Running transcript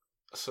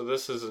So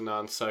this is a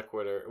non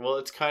sequitur. Well,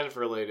 it's kind of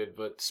related,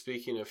 but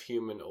speaking of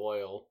human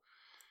oil,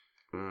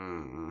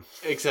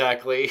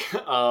 exactly.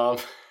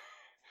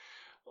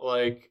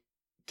 Like,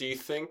 do you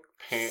think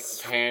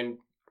pan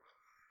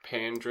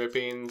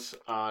drippings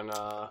on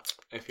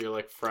if you're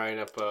like frying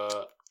up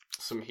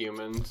some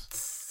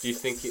humans? Do you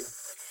think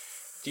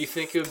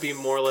it would be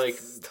more like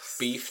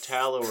beef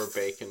tallow or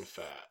bacon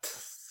fat?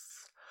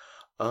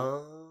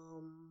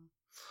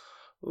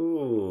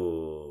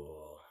 Ooh.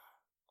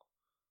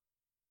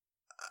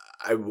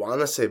 I want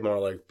to say more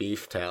like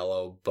beef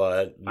tallow,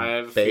 but I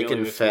have a bacon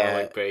feeling it's fat.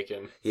 more like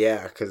bacon.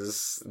 Yeah,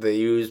 because they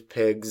use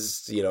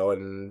pigs,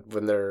 and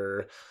when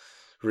they're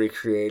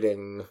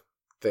recreating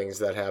things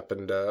that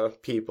happen to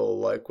people,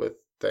 like with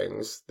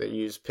things, they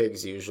use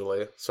pigs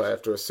usually. So I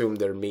have to assume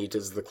their meat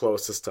is the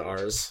closest to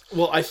ours.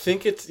 Well, I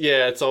think I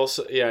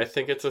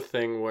think it's a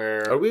thing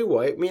where... Are we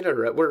white meat or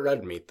red? We're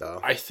red meat, though.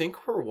 I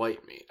think we're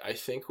white meat. I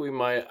think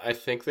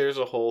there's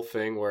a whole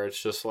thing where it's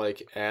just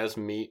like, as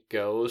meat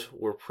goes,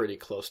 we're pretty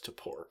close to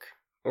pork.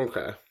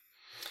 Okay.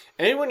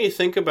 And when you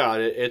think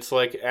about it, it's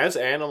like, as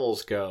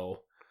animals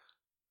go,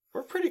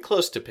 we're pretty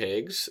close to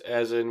pigs,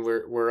 as in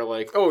we're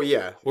like... Oh,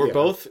 yeah. We're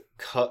both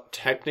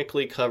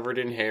technically covered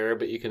in hair,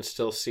 but you can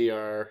still see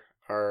our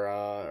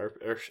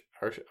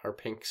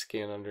pink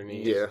skin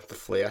underneath. Yeah, the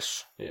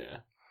flesh. Yeah.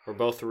 We're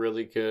both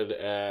really good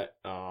at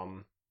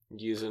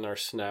using our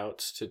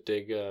snouts to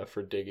dig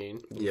for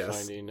digging.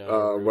 Yes. Finding,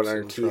 when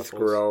our teeth truffles.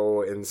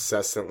 grow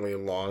incessantly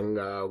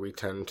long, we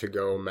tend to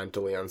go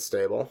mentally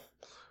unstable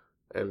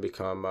and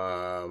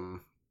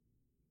become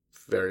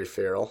very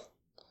feral.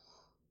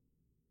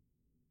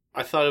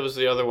 I thought it was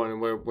the other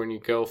one where when you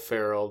go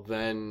feral,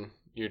 then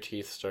your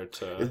teeth start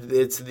to...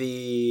 It's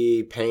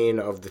the pain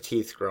of the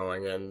teeth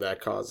growing, and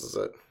that causes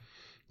it.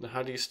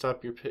 How do you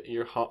stop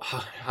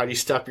how do you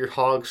stop your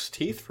hog's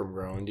teeth from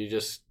growing? Do you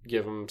just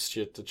give them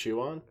shit to chew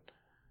on?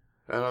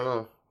 I don't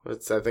know.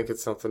 I think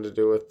it's something to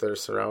do with their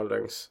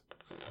surroundings.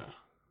 Yeah.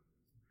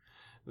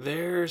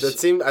 It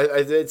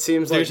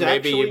seems like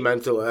maybe actually...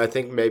 mental. I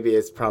think maybe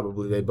it's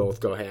probably they both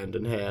go hand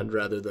in hand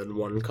rather than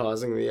one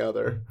causing the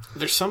other.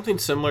 There's something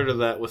similar to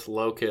that with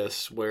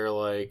locusts, where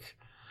like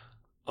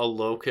a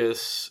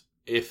locust,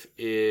 if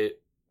it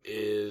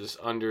is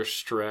under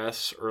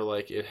stress or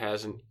like it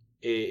hasn't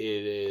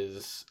eaten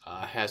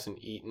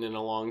in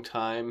a long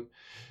time,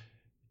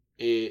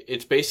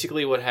 it's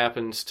basically what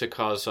happens to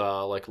cause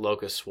like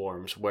locust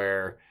swarms,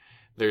 where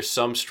there's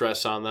some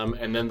stress on them,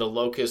 and then the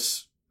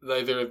locusts,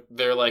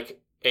 they're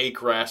like a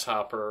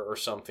grasshopper or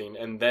something,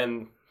 and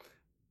then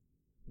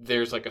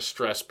there's like a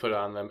stress put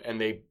on them,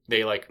 and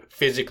they like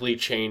physically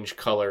change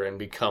color and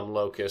become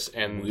locusts.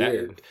 And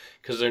weird,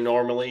 because they're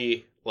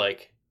normally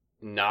like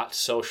not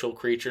social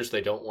creatures,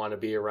 they don't want to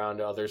be around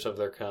others of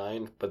their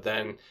kind, but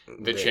then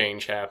the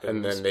change happens,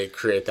 and then they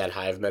create that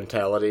hive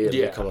mentality and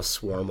become a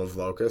swarm of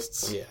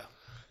locusts. Yeah.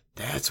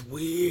 That's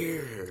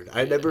weird.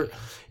 I never,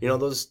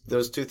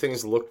 those two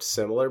things looked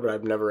similar, but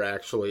I've never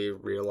actually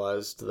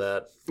realized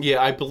that.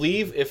 Yeah, I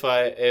believe if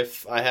I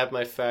have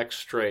my facts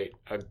straight,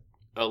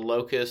 a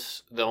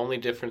locust, the only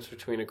difference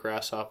between a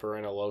grasshopper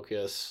and a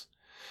locust,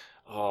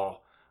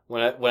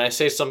 when I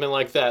say something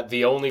like that,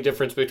 the only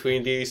difference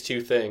between these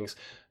two things,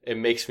 it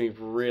makes me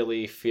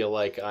really feel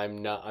like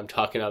I'm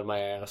talking out of my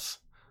ass.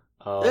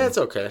 It's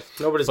okay.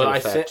 Nobody's going to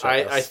fact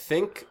check us. I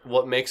think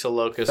what makes a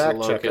locust fact a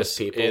locust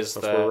people, is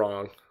if that we're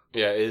wrong.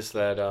 Yeah, is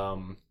that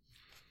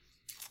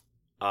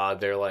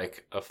they're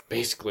like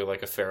basically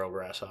like a feral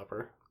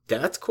grasshopper.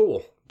 That's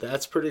cool.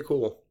 That's pretty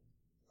cool.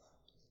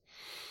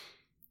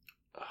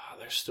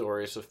 There's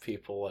stories of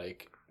people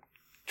like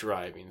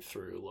driving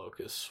through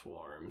locust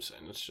swarms,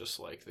 and it's just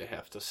like they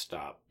have to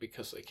stop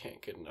because they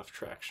can't get enough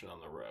traction on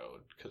the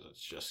road because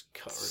it's just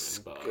covered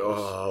in bugs.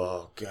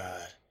 Oh,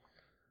 God.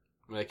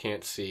 And they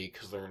can't see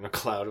because they're in a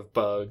cloud of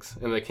bugs,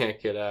 and they can't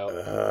get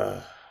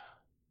out.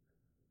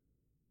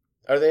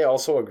 Are they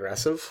also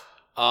aggressive?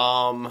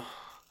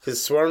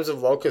 Because swarms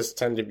of locusts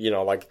tend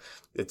to, like,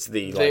 it's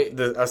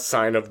a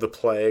sign of the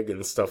plague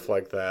and stuff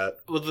like that.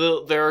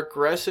 Well, they're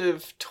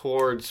aggressive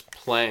towards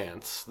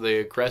plants. They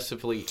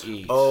aggressively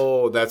eat.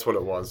 Oh, that's what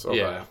it was.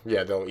 Okay.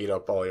 Yeah, they'll eat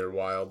up all your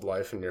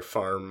wildlife and your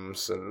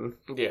farms and...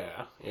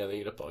 Yeah,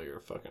 they eat up all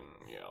your fucking,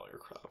 all your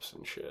crops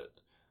and shit.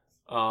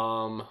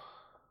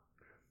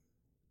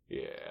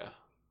 Yeah.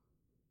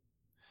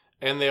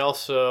 And they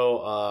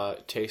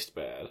also, taste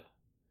bad.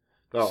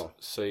 Oh.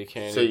 So you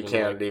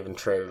can't even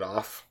trade it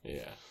off?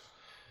 Yeah.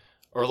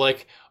 Or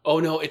like, oh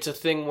no, it's a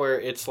thing where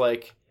it's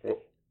like,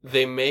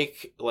 they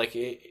make, like,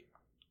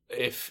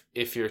 if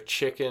your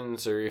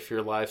chickens or if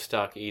your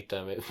livestock eat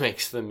them, it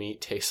makes the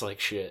meat taste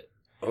like shit.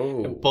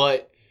 Oh.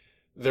 But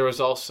there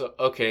was also,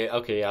 okay,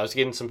 I was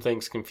getting some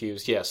things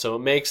confused. Yeah, so it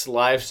makes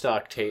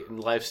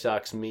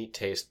livestock's meat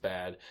taste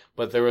bad,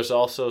 but there was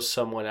also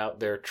someone out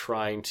there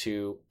trying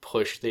to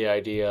push the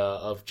idea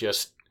of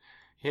just,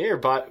 here,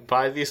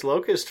 buy these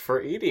locusts for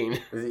eating.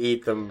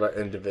 Eat them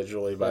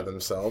individually by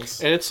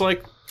themselves. And it's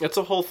like, it's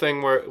a whole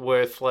thing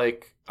with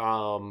like,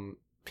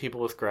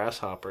 people with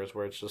grasshoppers,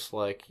 where it's just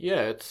like,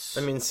 yeah, it's.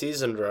 I mean,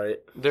 seasoned right.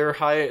 They're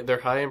high.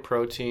 They're high in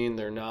protein.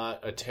 They're not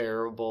a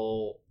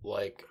terrible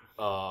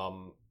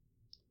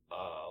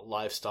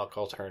livestock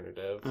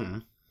alternative.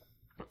 Mm.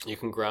 You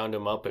can ground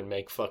them up and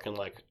make fucking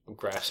like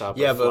grasshopper.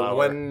 Yeah, but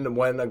flour.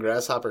 when a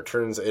grasshopper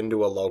turns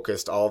into a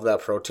locust, all of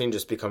that protein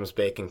just becomes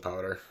baking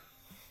powder.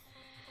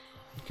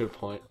 Good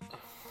point.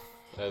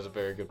 That is a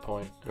very good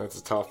point. It's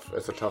a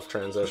tough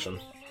transition.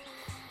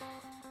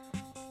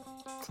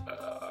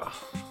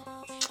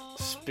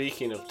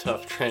 Speaking of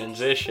tough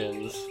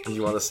transitions,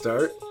 You want to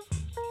start?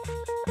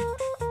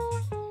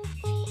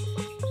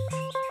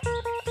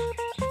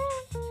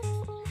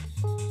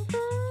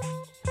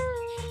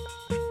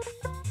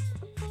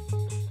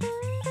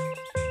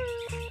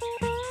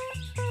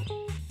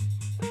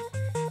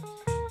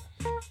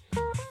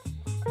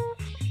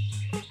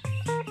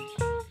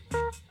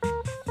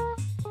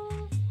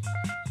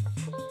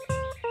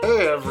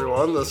 Hey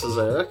everyone, this is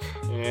Eric.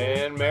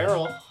 and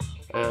Meryl.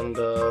 And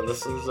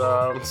this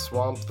is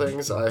Swamp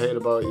Things I Hate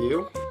About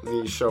You,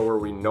 the show where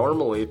we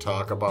normally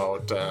talk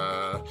about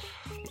the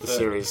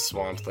series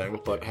Swamp Thing,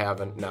 but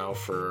haven't now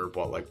for,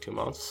 like 2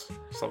 months?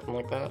 Something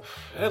like that?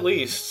 At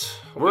least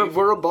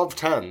We're above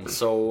 10,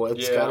 so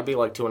it's Yeah. got to be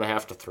like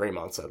 2.5 to 3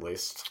 months at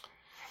least.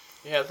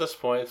 Yeah, at this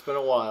point, it's been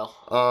a while.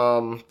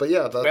 But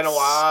yeah, that's... Been a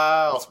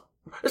while.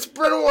 It's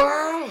been a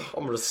while!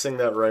 I'm gonna sing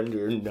that right into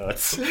your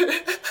nuts.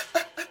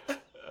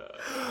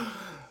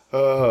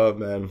 Oh,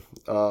 man.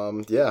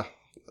 Yeah.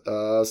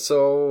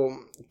 So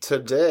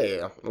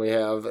today we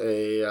have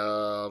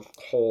a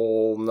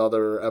whole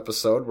nother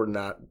episode. We're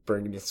not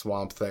bringing you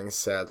Swamp Things,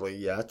 sadly,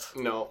 yet.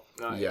 No,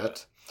 not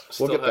yet.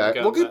 We'll Still get back.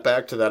 haven't We'll gotten get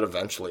back to that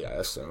eventually, I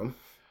assume.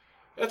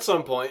 at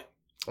some point.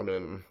 I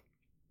mean,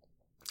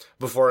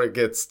 before it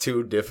gets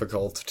too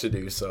difficult to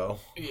do so.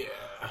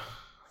 Yeah.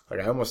 Like,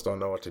 I almost don't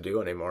know what to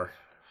do anymore.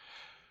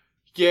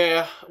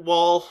 Yeah.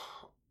 Well,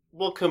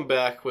 we'll come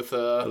back with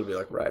It'll be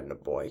like riding a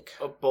bike.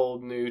 a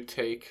bold new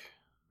take.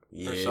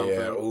 Yeah. something.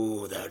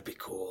 Ooh, that'd be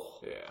cool.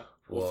 Yeah,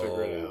 we'll Whoa.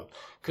 figure it out.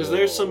 Because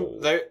there's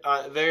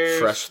there's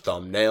Fresh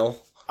thumbnail.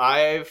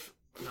 I've.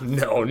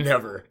 No,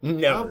 never.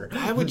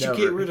 Why would you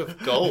get rid of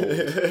gold?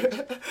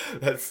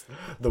 That's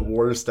the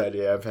worst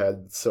idea I've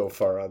had so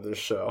far on this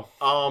show.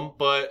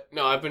 But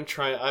no, I've been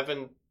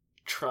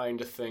trying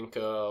to think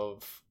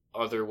of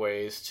other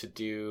ways to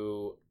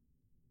do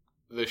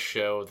the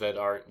show that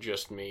aren't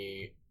just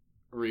me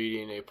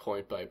reading a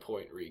point by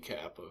point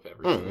recap of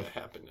everything that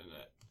happened in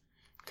it.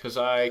 Because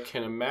I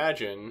can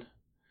imagine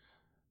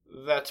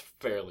that's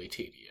fairly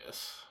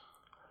tedious.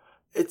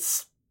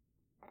 It's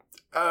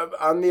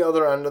on the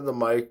other end of the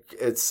mic.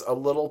 It's a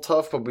little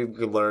tough, but we've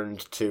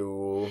learned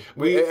to.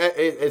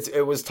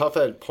 It was tough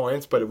at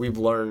points, but we've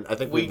learned. I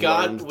think we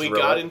got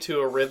into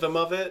a rhythm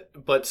of it,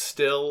 but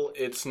still,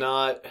 it's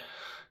not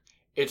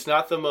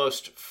the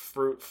most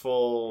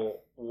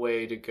fruitful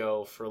way to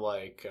go for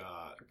like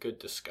good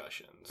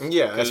discussions.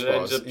 Yeah, I Because it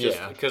ends suppose. up just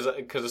Yeah.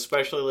 because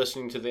especially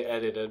listening to the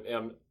edit,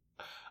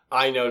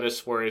 I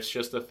notice where it's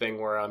just a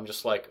thing where I'm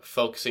just like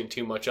focusing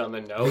too much on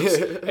the notes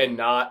and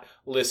not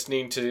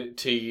listening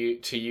to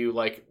you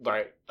like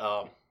I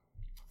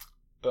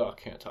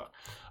can't talk.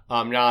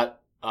 I'm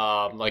not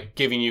like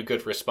giving you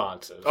good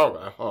responses.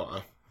 Okay.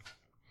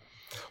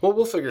 Well,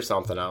 we'll figure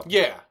something out.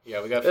 Yeah, we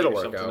gotta It'll figure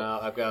work something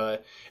out.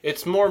 out.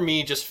 It's more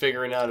me just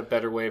figuring out a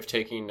better way of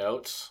taking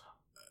notes.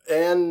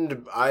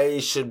 And I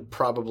should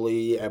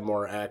probably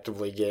more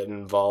actively get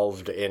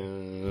involved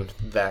in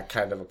that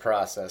kind of a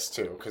process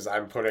too, because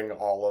I'm putting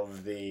all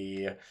of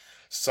the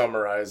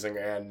summarizing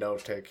and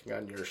note taking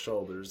on your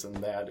shoulders, and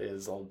that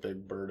is a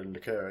big burden to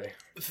carry.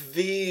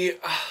 The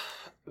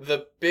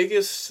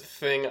biggest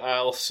thing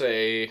I'll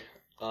say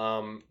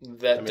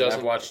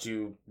I've watched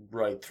you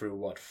write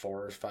through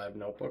 4 or 5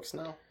 notebooks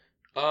now.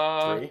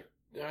 3?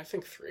 I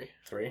think 3.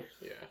 3?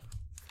 Yeah.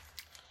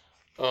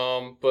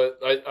 But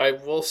I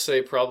will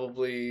say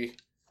probably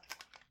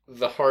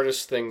the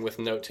hardest thing with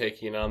note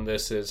taking on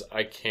this is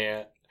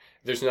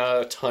there's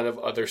not a ton of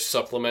other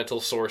supplemental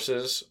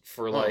sources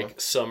for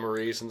like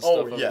summaries and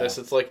stuff of this.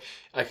 It's like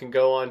I can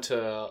go onto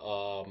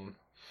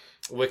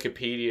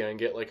Wikipedia and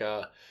get like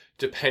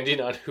depending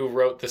on who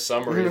wrote the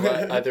summary,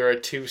 either a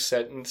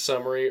 2-sentence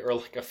summary or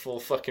like a full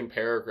fucking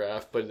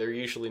paragraph, but they're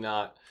usually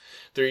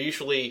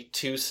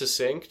too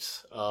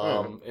succinct,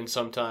 and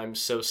sometimes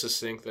so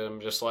succinct that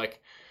I'm just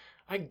like,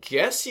 I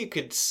guess you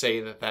could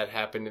say that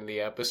happened in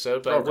the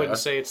episode, but I wouldn't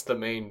say it's the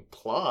main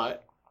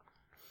plot.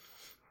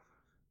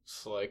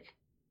 It's like,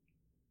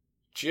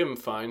 Jim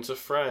finds a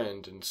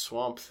friend and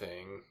Swamp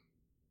Thing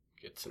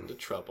gets into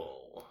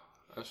trouble.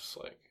 I was just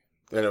like...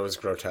 And it was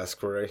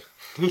grotesque, right?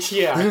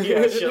 yeah,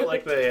 shit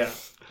like that,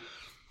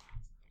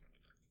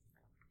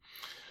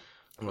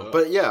 yeah.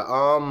 But yeah,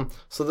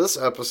 so this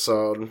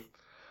episode,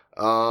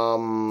 we're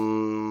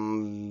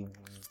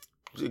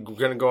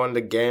gonna go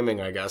into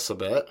gaming, I guess, a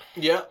bit.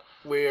 Yeah.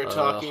 We are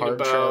talking hard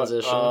about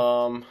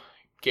transition.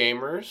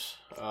 Gamers,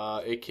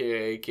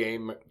 aka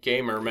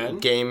gamer men.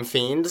 Game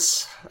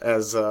fiends,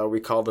 as we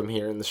call them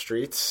here in the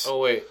streets. Oh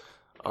wait,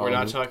 We're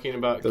not talking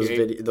about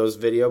those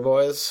video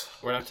boys.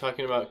 We're not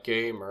talking about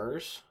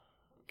gamers.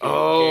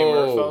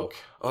 Gamer folk.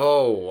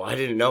 Oh, I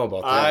didn't know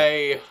about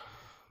that.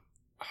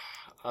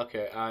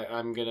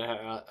 I'm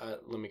gonna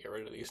let me get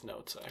rid of these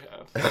notes I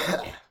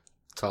have.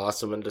 Toss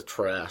them into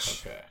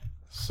trash. Okay,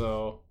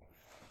 so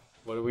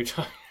what are we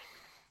talking?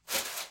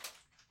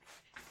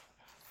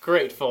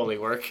 Great Foley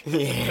work.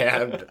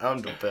 Yeah,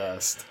 I'm the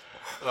best.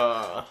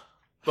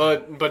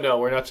 But no,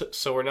 we're not.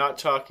 So we're not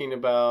talking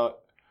about.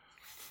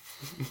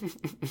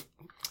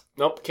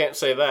 Nope, can't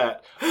say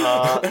that.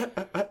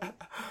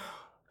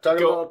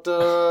 Talking about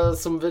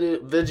some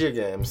video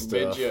games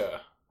stuff.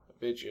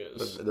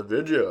 Videos. The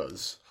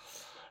videos.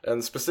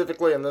 And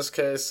specifically in this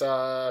case,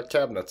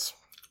 cabinets.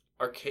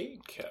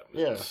 Arcade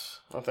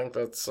cabinets. Yeah, I think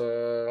that's,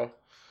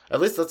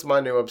 at least that's my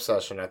new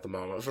obsession at the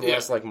moment. For the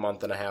last,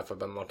 month and a half, I've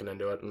been looking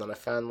into it. And then I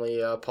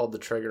finally pulled the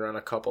trigger on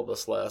a couple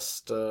this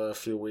last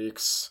few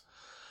weeks.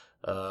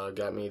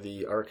 Got me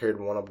the Arcade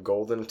 1-Up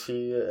Golden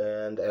Tee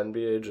and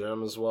NBA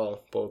Jam as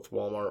well, both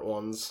Walmart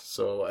ones.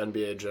 So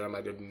NBA Jam,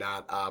 I did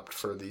not opt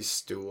for the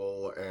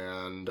stool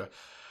and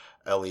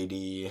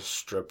LED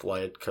strip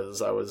light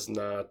because I was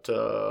not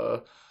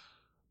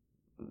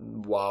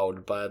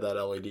wowed by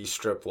that LED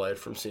strip light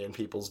from seeing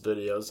people's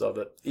videos of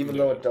it. Even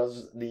though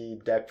the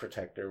deck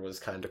protector was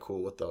kind of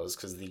cool with those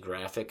because the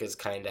graphic is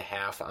kind of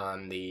half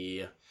on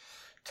the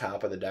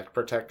top of the deck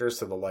protector,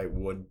 so the light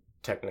would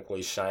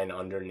technically shine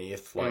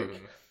underneath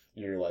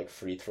your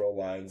free throw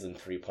lines and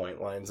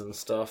 3-point lines and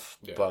stuff,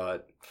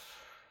 but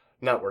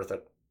not worth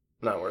it.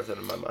 Not worth it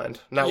in my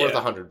mind. Not worth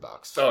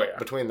 $100. Oh yeah,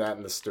 between that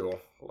and the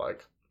stool,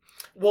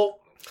 Well,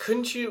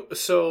 couldn't you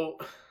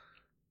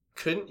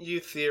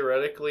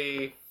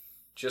theoretically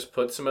just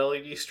put some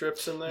LED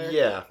strips in there?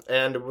 Yeah,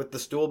 and with the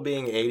stool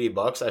being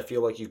 $80, I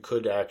feel like you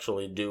could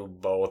actually do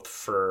both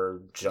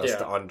for just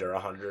under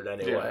 $100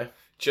 anyway. Yeah.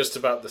 Just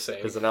about the same.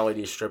 Because an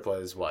LED strip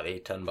light is what,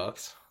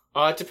 $8-10?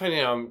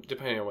 Depending on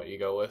what you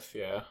go with,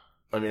 yeah.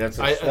 I mean, that's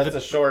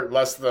a short,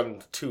 less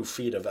than 2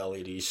 feet of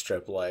LED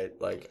strip light.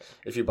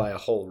 If you buy a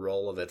whole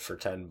roll of it for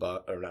 $10,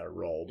 or not a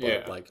roll, but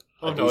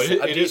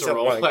it is a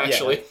roll length,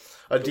 actually. Yeah,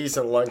 a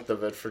decent length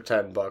of it for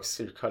 $10.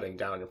 You're cutting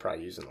down. You're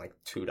probably using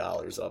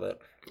 $2 of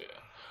it.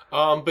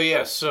 Yeah. But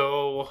yeah.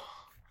 So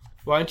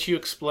why don't you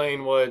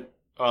explain what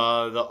the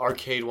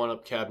Arcade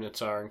 1-Up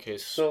cabinets are in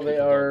case? So they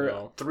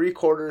are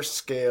 3/4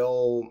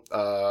 scale.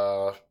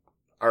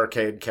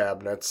 Arcade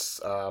cabinets.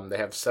 They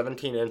have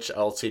 17-inch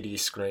LCD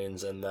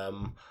screens in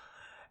them,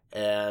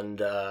 and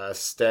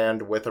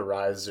stand with a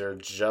riser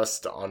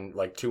just on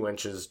 2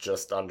 inches,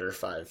 just under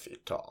 5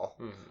 feet tall.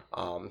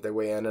 Mm-hmm. They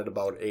weigh in at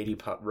about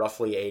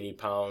roughly 80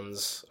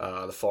 pounds.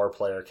 The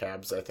 4-player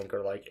cabs I think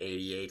are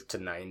 88 to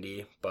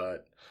 90,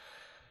 but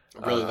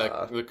really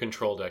the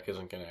control deck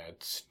isn't going to add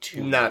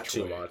too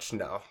much,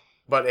 no.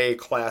 But a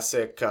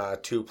classic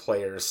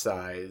 2-player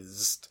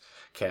sized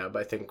cab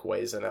I think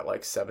weighs in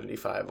at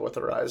 75 with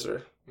a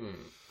riser.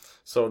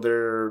 So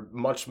they're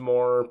much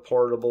more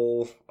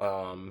portable.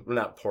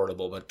 Not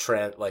portable, but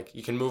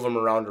you can move them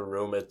around a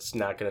room. It's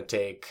not going to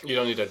take, you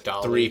don't need a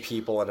dolly, 3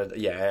 people and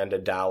a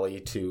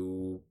dolly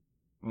to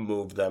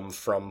move them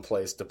from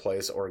place to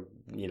place, or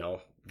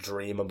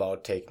dream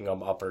about taking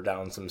them up or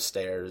down some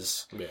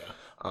stairs.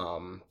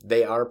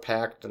 They are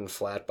packed in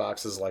flat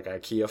boxes like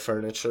IKEA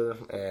furniture,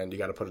 and you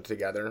got to put it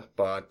together,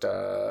 but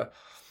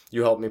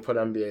you helped me put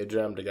NBA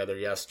Jam together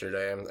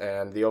yesterday,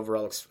 and the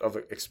overall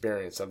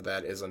experience of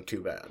that isn't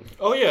too bad.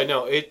 Oh yeah,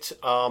 no,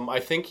 I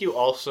think you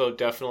also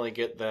definitely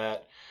get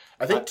that.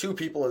 I think 2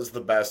 people is the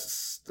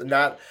best.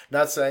 Not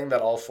saying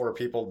that all 4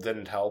 people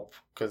didn't help,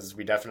 because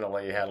we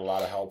definitely had a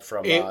lot of help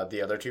from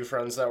the other 2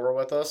 friends that were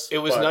with us. It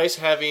was nice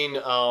having.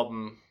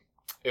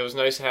 It was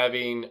nice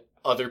having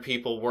other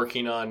people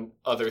working on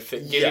other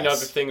getting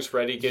other things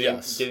ready,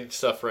 getting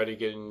stuff ready,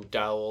 getting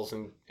dowels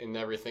and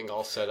everything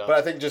all set up. But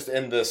I think just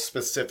in this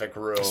specific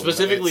room,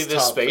 specifically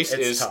this space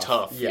is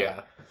tough.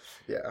 Yeah.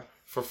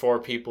 For 4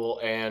 people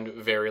and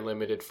very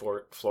limited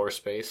floor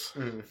space.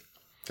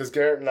 Because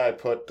Garrett and I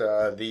put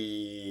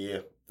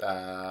the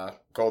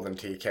Golden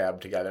Tee cab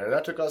together, and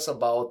that took us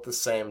about the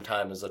same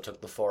time as it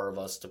took the 4 of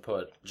us to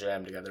put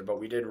Jam together. But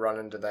we did run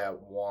into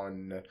that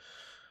one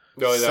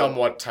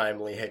somewhat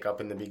timely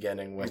hiccup in the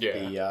beginning with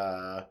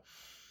the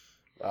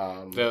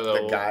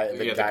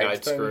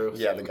guide screw.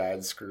 Yeah, the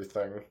guide screw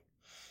thing.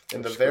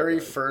 In the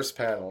very first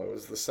panel, it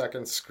was the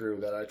second screw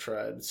that I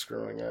tried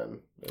screwing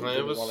in. And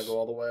didn't want to go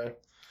all the way.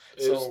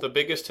 It's the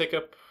biggest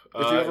hiccup.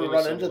 If you ever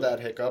run into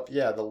that hiccup,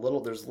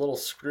 there's little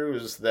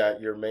screws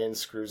that your main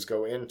screws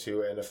go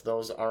into, and if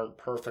those aren't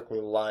perfectly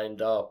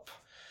lined up,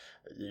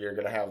 you're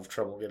going to have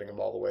trouble getting them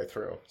all the way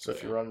through. So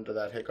if you run into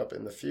that hiccup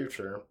in the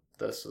future,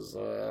 this is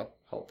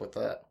help with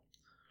that.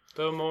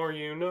 The more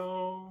you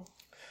know.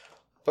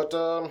 But,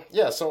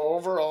 so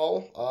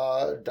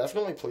overall,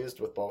 definitely pleased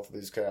with both of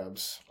these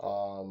cabs.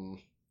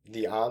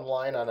 The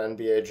online on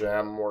NBA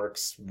Jam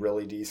works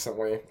really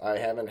decently. I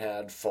haven't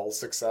had full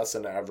success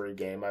in every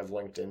game I've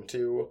linked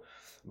into,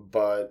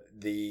 but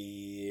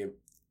the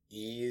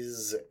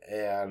ease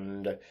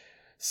and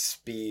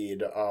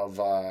speed of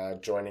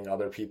joining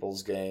other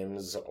people's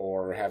games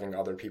or having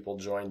other people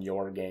join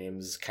your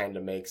games kind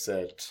of makes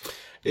it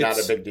not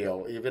a big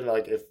deal. Even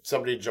like if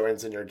somebody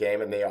joins in your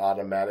game and they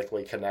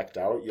automatically connect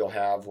out, you'll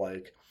have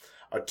like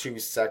a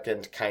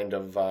 2-second kind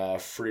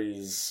of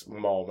freeze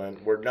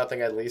moment where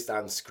nothing at least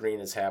on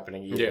screen is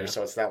happening either. Yeah.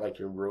 So it's not like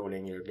you're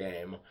ruining your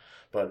game,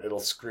 but it'll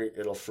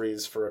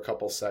freeze for a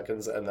couple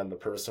seconds and then the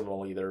person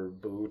will either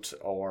boot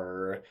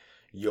or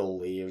you'll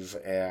leave,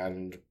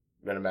 and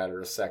in a matter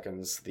of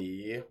seconds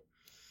the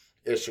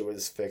issue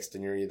is fixed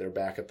and you're either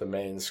back at the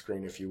main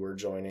screen if you were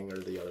joining or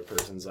the other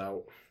person's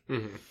out.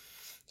 Mm-hmm.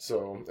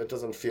 So it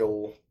doesn't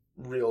feel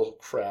real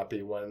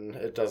crappy when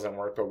it doesn't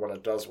work, but when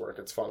it does work,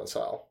 it's fun as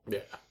hell. Yeah.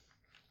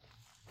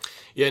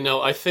 Yeah,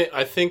 no, I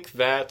think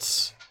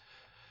that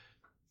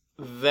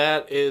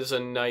is a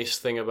nice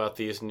thing about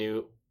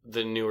the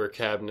newer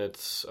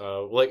cabinets.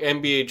 Like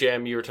NBA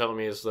Jam, you were telling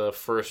me is the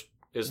first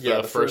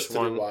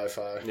one.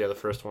 Wi-Fi. Yeah, the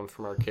first one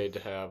from arcade to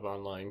have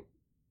online.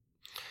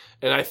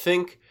 And I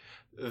think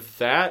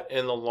that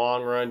in the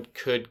long run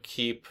could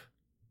keep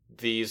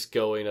these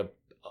going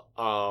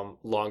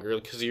longer,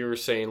 because you were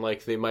saying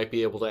like they might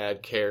be able to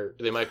add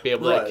characters. They don't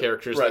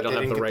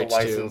have the rights to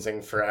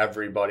licensing for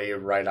everybody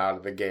right out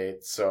of the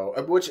gate. So,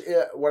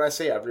 when I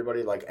say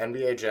everybody, like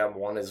NBA Jam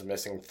 1 is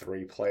missing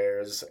 3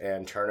 players,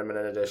 and Tournament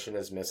Edition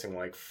is missing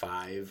like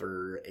 5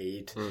 or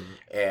 8,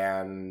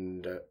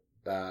 and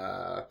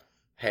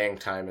Hang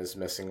Time is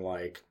missing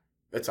like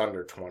it's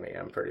under 20,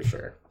 I'm pretty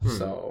sure.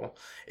 So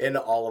in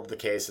all of the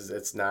cases,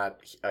 it's not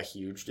a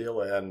huge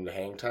deal. And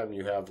Hang Time,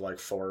 you have like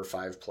 4 or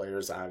 5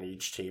 players on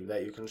each team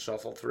that you can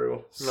shuffle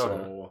through.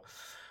 So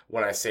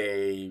when I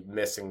say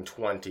missing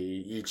 20,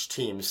 each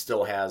team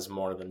still has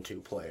more than 2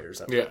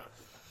 players. Yeah.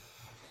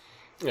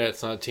 Yeah,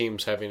 it's not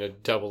teams having to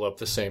double up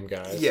the same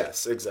guys.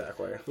 Yes,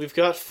 exactly. We've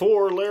got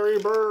 4 Larry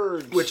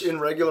Birds. Which in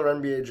regular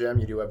NBA Jam,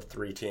 you do have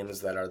 3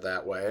 teams that are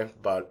that way,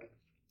 but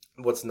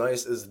what's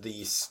nice is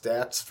the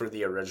stats for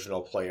the original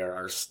player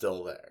are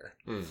still there.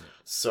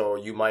 So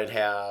you might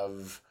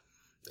have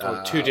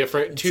two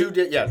different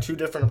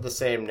of the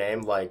same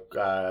name, like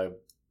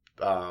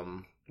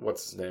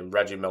what's his name?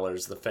 Reggie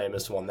Miller's the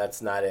famous one.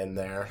 That's not in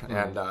there.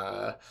 And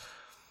I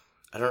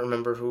don't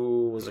remember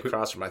who was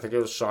across from. I think it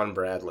was Sean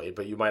Bradley,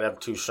 but you might have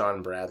 2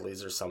 Sean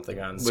Bradleys or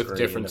something on screen with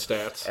different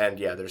stats. And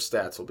yeah, their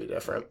stats will be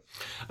different.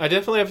 I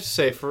definitely have to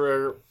say,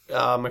 for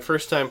my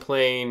first time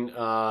playing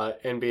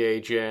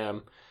NBA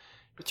Jam,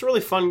 it's a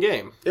really fun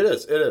game. It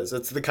is.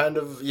 It's the kind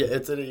of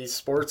it's a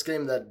sports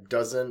game that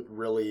doesn't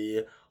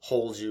really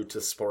hold you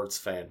to sports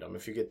fandom.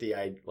 If you get the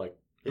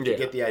you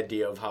get the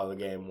idea of how the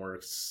game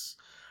works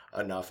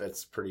enough,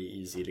 it's pretty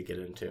easy to get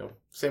into.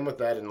 Same with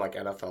that in like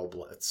NFL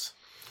Blitz.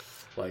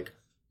 Like,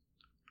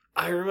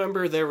 I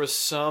remember there was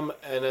some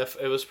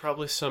it was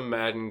probably some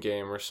Madden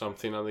game or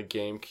something on the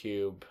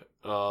GameCube.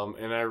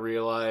 And I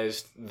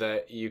realized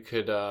that you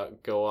could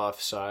go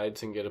off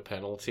sides and get a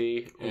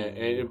penalty,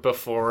 and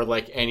before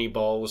like any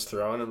ball was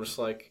thrown. I'm just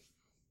like,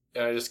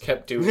 and I just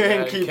kept doing it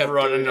and keep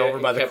running over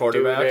by the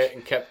quarterback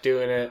and kept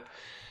doing it,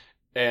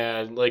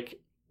 and like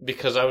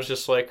because I was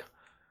just like,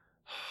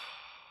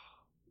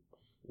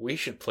 we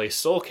should play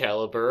Soul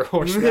Calibur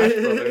or Smash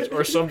Brothers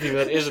or something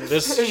that isn't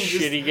this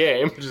shitty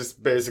game.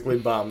 Just basically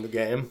bomb the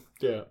game.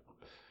 Yeah.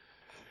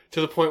 To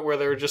the point where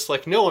they were just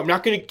like, no, I'm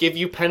not going to give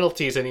you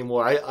penalties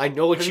anymore. I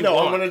know what you want. No,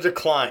 I'm going to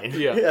decline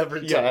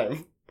every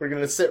time. We're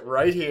going to sit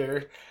right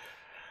here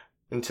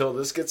until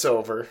this gets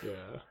over.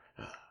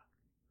 Yeah.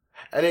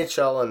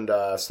 NHL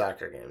and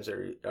soccer games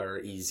are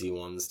easy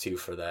ones, too,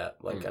 for that.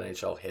 Like,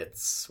 NHL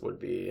Hits would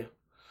be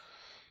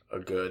a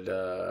good...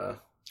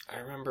 I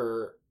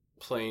remember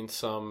playing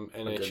some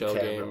NHL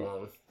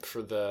game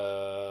for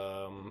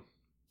the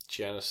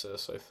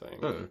Genesis, I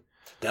think.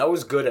 That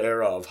was good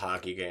era of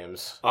hockey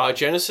games.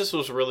 Genesis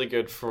was really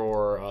good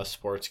for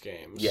sports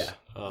games. Yeah.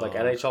 Like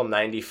NHL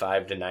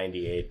 95 to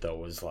 98, though,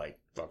 was like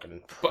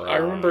fucking prime. But I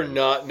remember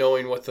not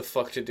knowing what the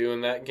fuck to do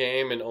in that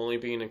game and only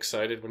being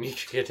excited when you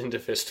could get into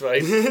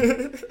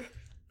fistfights.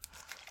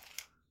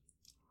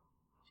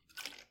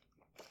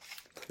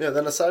 Yeah,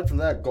 then aside from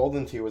that,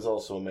 Golden Tee was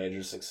also a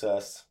major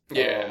success.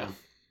 Yeah.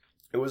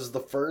 It was the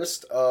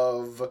first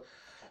of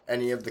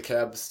any of the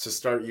cabs to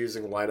start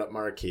using light-up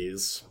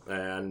marquees,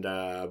 and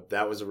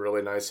that was a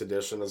really nice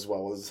addition, as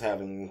well as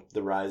having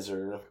the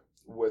riser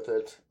with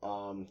it.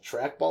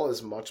 Trackball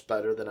is much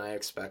better than I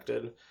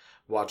expected.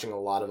 Watching a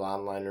lot of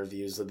online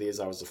reviews of these,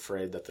 I was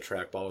afraid that the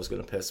trackball was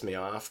going to piss me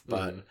off,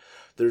 but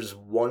there's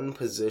one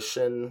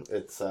position,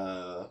 it's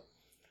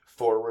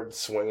forward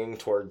swinging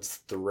towards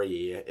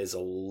 3 is a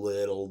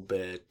little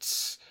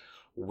bit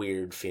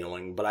weird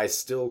feeling, but I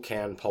still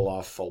can pull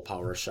off full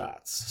power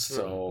shots.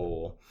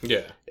 So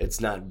it's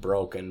not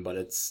broken,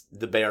 but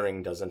the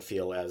bearing doesn't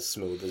feel as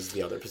smooth as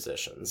the other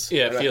positions.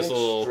 Yeah, it feels a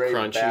little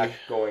crunchy. Back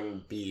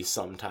going B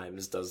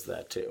sometimes does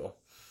that too.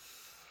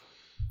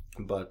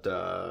 But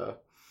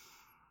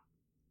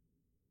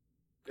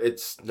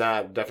it's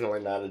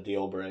definitely not a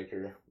deal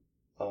breaker.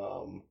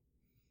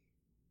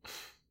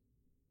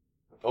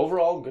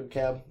 overall, good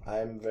cab.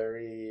 I'm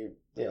very,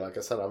 like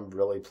I said, I'm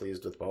really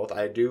pleased with both.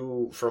 I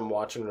do, from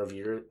watching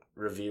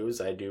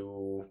reviews, I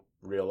do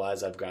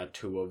realize I've got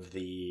two of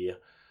the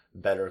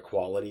better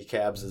quality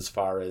cabs as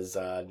far as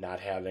not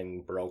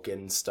having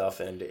broken stuff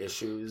and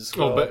issues.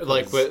 Oh, but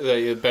like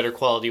with better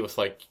quality with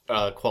like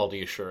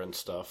quality assurance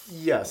stuff.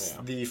 Yes,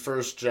 the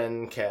first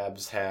gen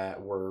cabs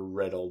were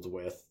riddled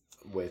with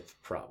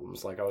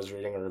problems. Like I was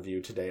reading a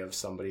review today of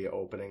somebody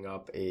opening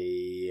up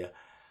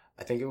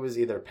I think it was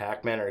either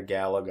Pac-Man or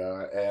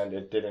Galaga, and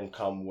it didn't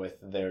come with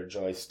their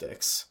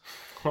joysticks.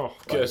 Oh,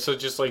 okay. So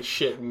just like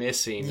shit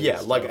missing.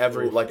 Yeah, like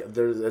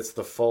it's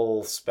the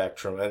full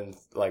spectrum, and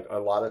like a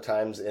lot of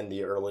times in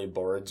the early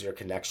boards, your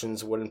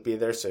connections wouldn't be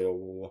there.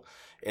 So,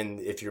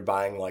 if you're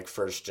buying like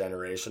first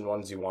generation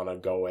ones, you want to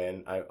go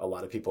in. A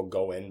lot of people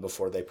go in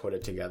before they put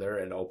it together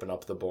and open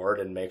up the board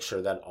and make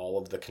sure that all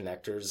of the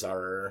connectors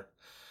are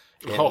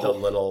in the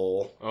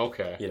little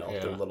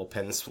the little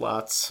pin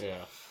slots.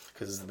 Yeah.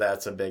 Because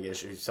that's a big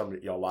issue.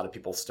 A lot of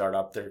people start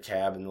up their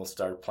cab and they'll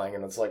start playing,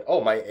 and it's like, oh,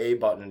 my A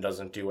button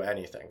doesn't do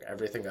anything.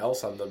 Everything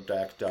else on the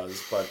deck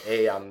does, but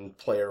A on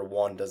player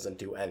 1 doesn't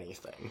do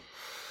anything.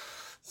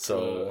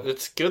 So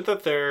it's good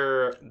that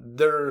they're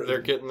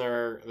getting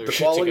their the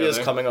quality is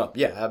coming up.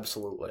 Yeah,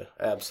 absolutely.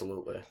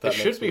 It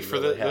should be for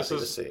really this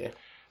is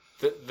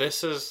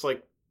this is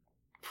like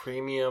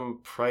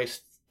premium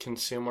priced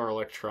consumer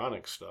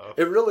electronic stuff.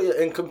 It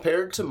really, and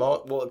compared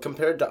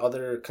to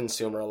other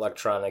consumer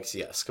electronics,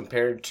 yes.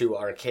 Compared to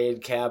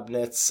arcade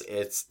cabinets,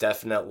 it's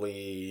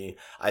definitely,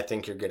 I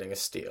think you're getting a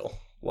steal.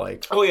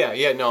 Like, oh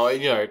yeah, no,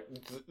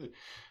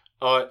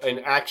 an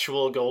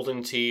actual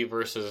Golden Tee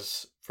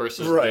versus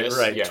right, this,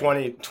 right. Yeah.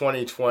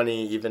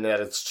 2020, even at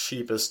its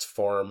cheapest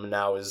form,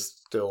 now is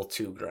still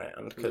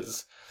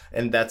 $2,000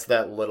 and that's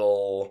that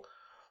little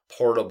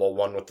portable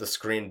one with the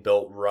screen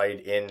built right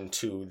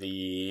into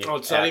the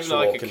it's not even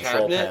like a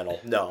control cabinet? panel.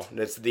 No,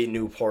 it's the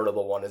new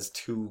portable one is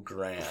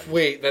 $2,000.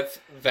 Wait,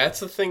 that's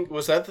the thing.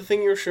 Was that the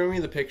thing you were showing me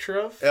the picture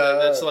of?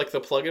 That's like the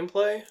plug and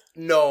play?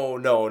 No.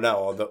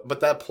 But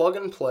that plug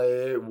and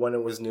play when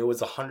it was new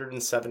was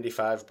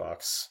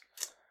 $175.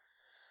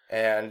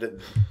 And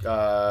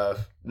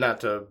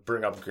not to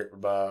bring up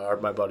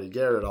my buddy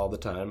Garrett all the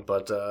time,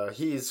 but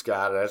he's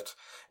got it,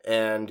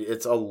 and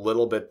it's a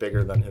little bit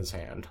bigger than his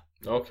hand.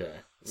 Okay.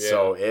 Yeah.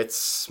 So it's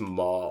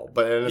small,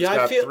 but it's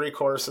got 3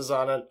 courses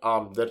on it.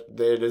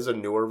 It is a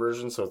newer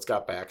version, so it's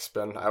got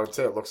backspin. I would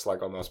say it looks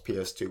like almost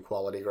PS2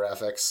 quality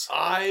graphics.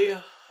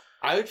 I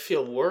would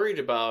feel worried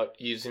about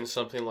using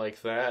something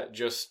like that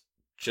just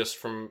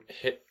from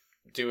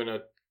doing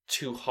a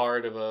too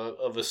hard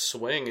of a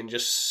swing and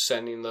just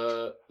sending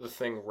the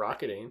thing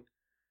rocketing.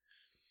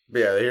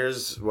 Yeah,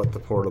 here's what the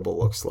portable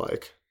looks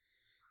like.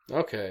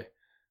 Okay.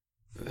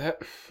 I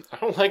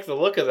don't like the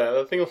look of that.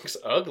 That thing looks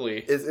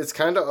ugly. It's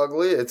kind of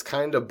ugly. It's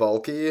kind of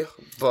bulky,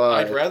 but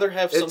I'd rather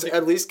have something. It's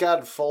at least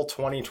got full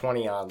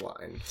 2020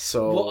 online.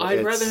 So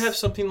I'd rather have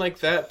something like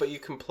that, but you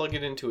can plug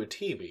it into a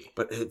TV.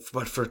 But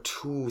for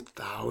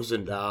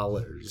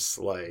 $2,000,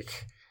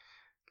 like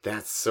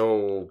that's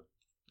so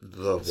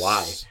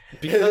why?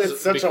 Because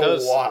it's such a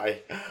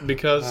why.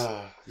 Because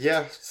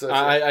yeah,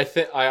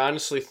 I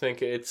honestly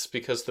think it's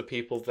because the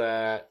people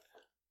that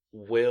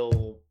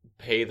will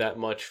pay that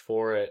much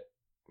for it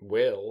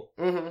will.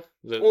 Mm-hmm.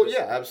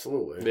 Yeah,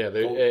 absolutely. Yeah,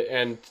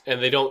 and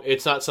they don't.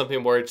 It's not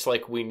something where it's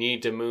like we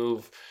need to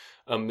move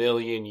 1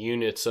 million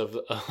units of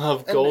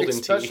Golden Tee.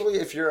 Especially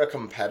if you're at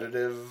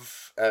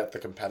the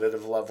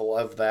competitive level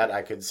of that,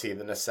 I could see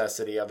the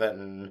necessity of it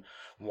and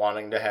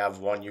wanting to have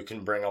one you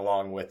can bring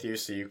along with you,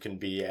 so you can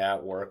be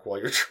at work while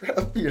you're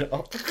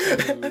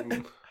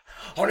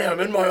Honey, I'm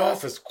in my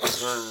office.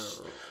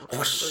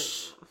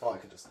 I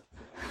could just.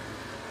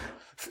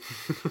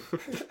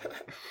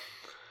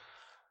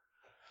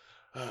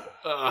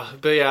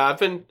 But yeah,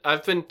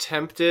 I've been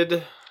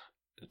tempted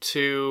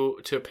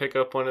to pick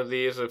up one of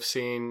these. I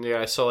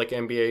saw like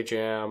NBA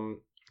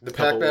Jam. The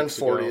Pac-Man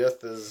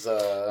 40th is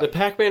the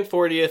Pac-Man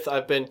 40th.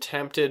 I've been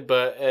tempted,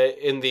 but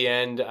in the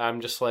end,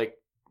 I'm just like,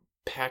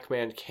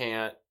 Pac-Man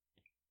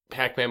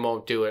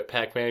won't do it.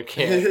 Pac-Man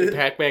can't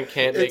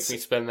make me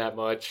spend that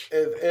much.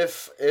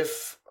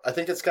 If I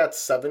think it's got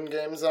 7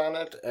 games on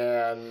it,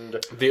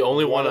 and the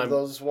only one of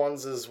those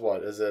ones is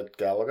what? Is it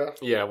Galaga?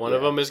 Yeah, one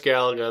of them is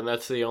Galaga, and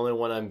that's the only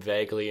one I'm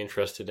vaguely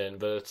interested in.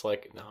 But it's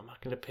like, no, I'm not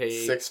going to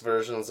pay 6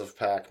 versions of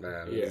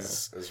Pac-Man. Yeah,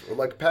 is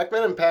like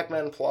Pac-Man and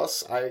Pac-Man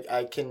Plus.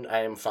 I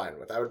am fine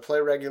with. I would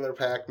play regular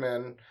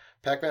Pac-Man.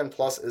 Pac-Man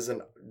Plus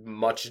isn't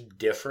much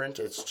different.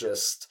 It's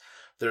just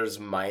there's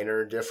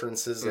minor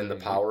differences in the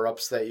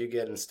power-ups that you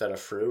get instead of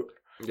fruit.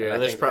 Yeah,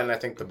 and I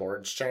think the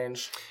boards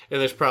change. And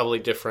there's probably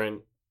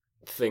different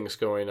things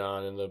going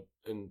on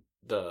in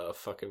the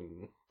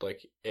fucking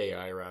like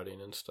AI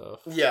routing and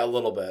stuff. Yeah, a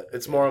little bit.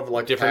 It's more of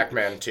like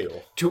Pac-Man 2.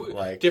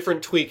 Like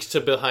different tweaks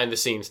to behind the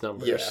scenes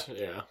numbers.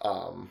 Yeah.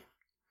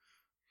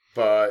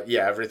 But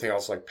yeah, everything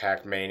else like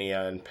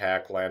Pac-Mania and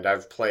Pac-Land.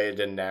 I've played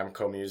in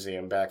Namco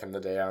Museum back in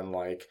the day on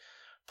like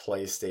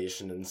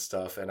PlayStation and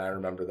stuff, and I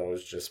remember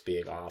those just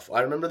being awful.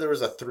 I remember there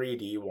was a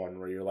 3D one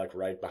where you're like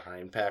right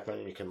behind Pac-Man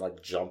and you can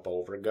like jump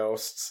over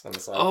ghosts. And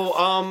it's like,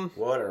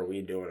 what are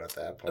we doing at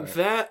that point?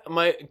 That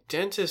my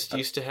dentist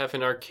used to have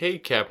an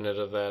arcade cabinet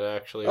of that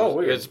actually.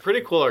 Weird. It's a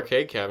pretty cool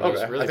arcade cabinet. Okay.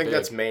 It was really I think big.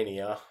 that's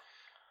Mania.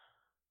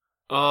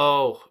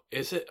 Oh,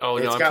 is it? Oh,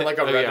 it's no, got like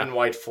a red and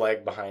white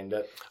flag behind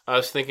it. I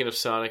was thinking of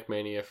Sonic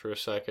Mania for a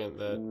second.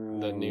 The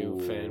new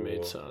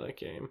fan-made Sonic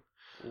game.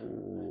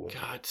 Ooh.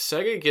 God,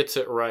 Sega gets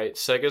it right.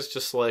 Sega's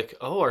just like,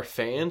 oh, our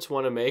fans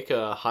want to make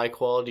a high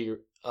quality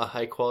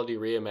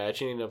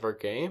reimagining of our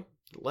game.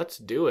 Let's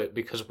do it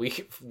because we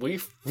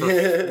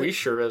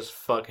sure as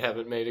fuck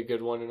haven't made a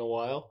good one in a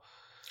while.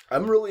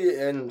 I'm really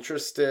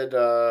interested.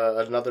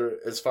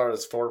 As far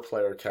as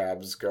 4-player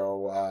cabs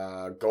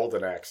go,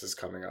 Golden Axe is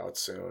coming out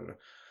soon,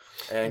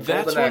 and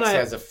Golden Axe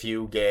has a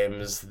few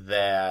games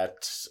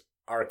that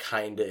are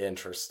kind of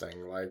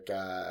interesting, like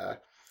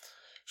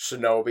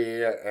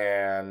Shinobi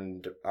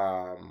and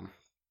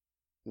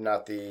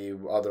not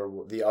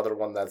the other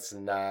one that's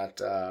not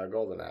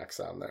Golden Axe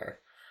on there.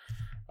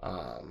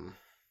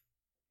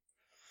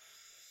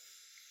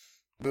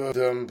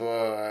 But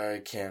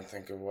I can't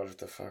think of what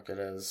the fuck it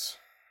is.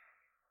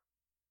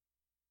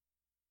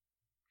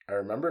 I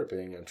remember it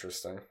being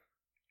interesting.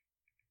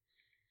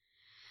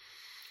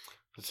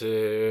 Is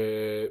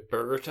it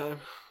Burger Time?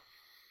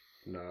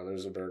 No,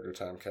 there's a Burger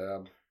Time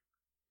cab.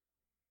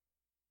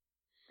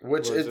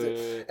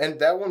 And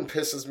that one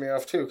pisses me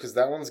off too, because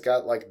that one's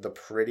got like the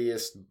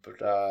prettiest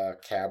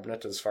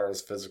cabinet as far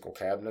as physical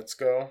cabinets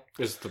go.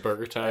 Is the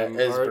Burger Time?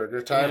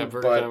 Burger Time? Yeah,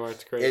 Burger Time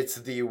art's great. It's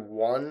the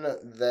one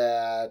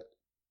that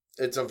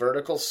it's a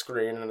vertical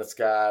screen and it's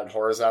got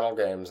horizontal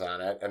games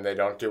on it, and they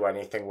don't do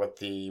anything with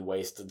the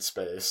wasted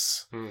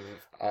space.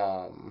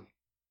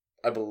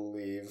 I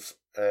believe,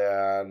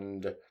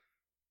 and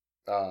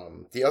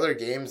the other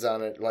games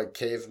on it, like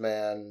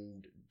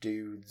Caveman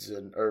Dudes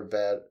or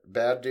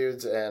Bad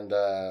Dudes and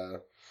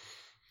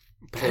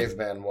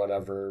Caveman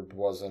whatever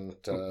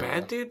wasn't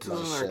Bad Dudes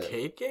was an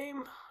arcade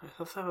game? I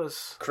thought that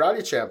was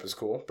Karate Champ is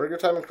cool. Burger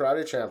Time and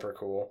Karate Champ are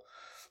cool.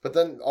 But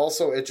then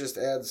also it just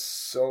adds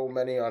so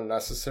many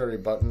unnecessary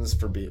buttons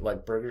for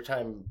like Burger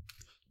Time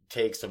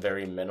takes a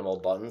very minimal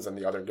buttons and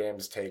the other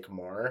games take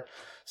more.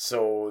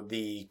 So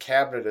the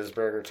cabinet is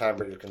Burger Time,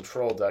 but your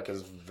control deck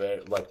is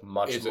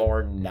much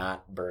more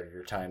not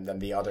Burger Time than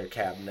the other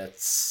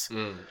cabinets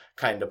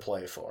kind of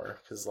play for.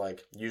 Because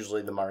like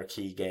usually the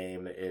marquee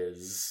game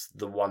is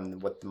the one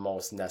with the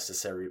most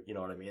necessary, you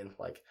know what I mean?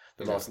 Like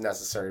the most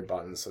necessary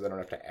buttons, so they don't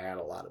have to add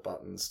a lot of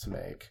buttons to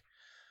make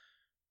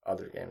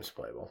other games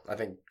playable. I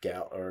think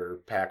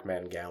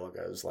Pac-Man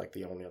Galaga is like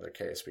the only other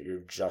case, but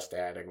you're just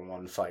adding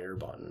one fire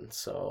button,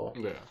 so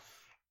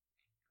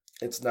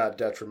it's not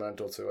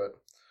detrimental to it.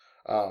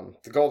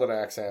 The Golden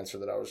Axe answer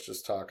that I was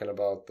just talking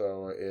about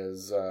though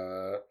is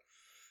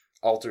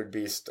Altered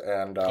Beast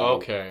and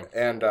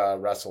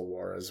Wrestle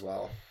War as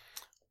well.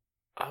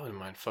 I wouldn't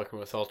mind fucking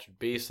with Altered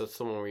Beast. That's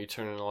the one where you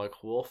turn into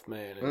like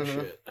Wolfman and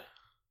shit.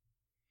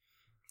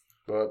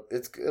 But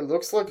it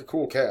looks like a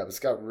cool cab. It's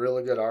got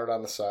really good art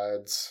on the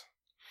sides.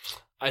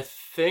 I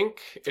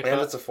think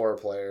it's a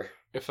 4-player.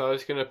 If I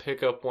was gonna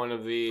pick up one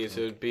of these,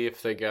 it would be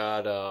if they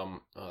got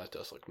that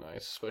does look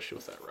nice, especially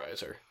with that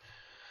riser.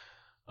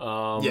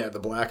 The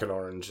black and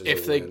orange.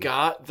 If they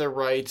got the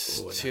rights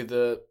to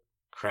the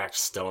cracked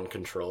stone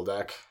control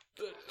deck,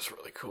 that's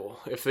really cool.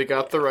 If they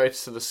got the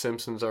rights to the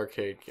Simpsons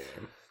arcade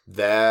game.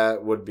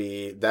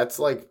 That's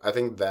like, I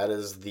think that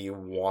is the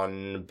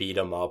one beat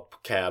 'em up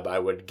cab I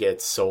would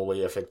get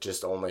solely if it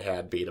just only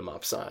had beat 'em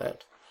ups on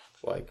it.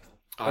 Like,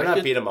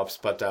 not beat 'em ups,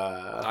 but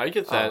I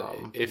get that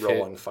if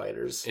rolling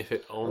fighters. If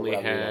it only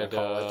had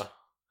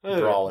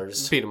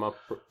brawlers, beat 'em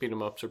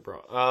ups or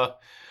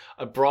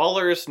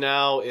brawlers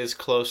now is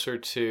closer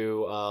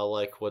to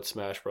like what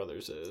Smash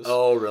Brothers is.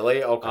 Oh,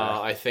 really? Okay,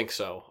 I think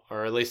so,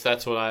 or at least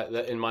that's what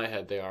in my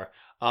head they are.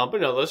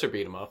 But no, those are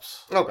beat 'em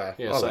ups. Okay.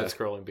 Yeah,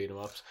 side-scrolling beat 'em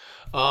ups.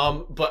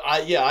 But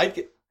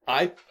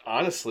I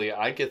honestly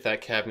get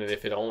that cabinet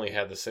if it only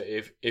had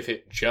if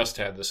it just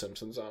had the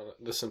Simpsons on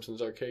it, the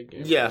Simpsons arcade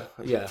game. Yeah.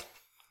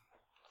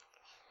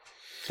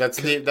 That's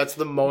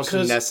the most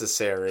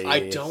necessary.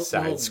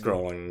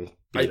 Side-scrolling.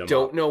 I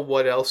don't know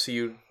what else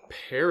you'd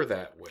pair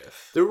that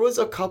with. There was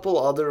a couple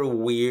other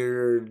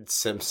weird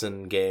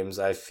Simpson games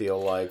I feel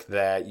like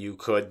that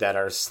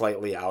are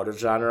slightly out of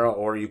genre,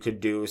 or you could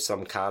do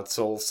some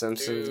console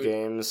Simpsons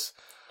games.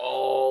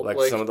 Oh, like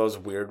some of those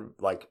weird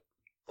like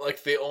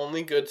the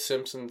only good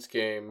Simpsons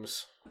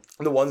games,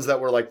 the ones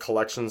that were like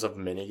collections of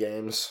mini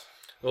games.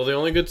 Well, the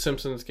only good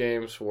Simpsons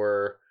games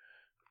were,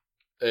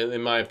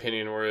 in my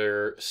opinion,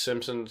 were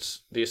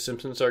the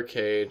Simpsons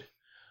arcade,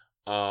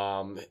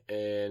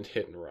 and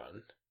Hit and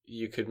Run.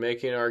 You could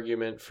make an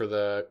argument for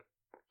the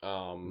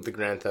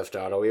Grand Theft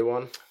Auto-y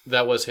one.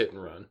 That was Hit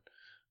and Run.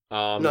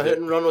 Hit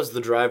and Run was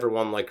the driver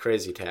one, like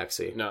Crazy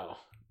Taxi. No,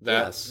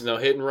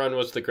 Hit and Run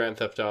was the Grand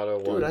Theft Auto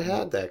one. Dude, I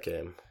had that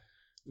game.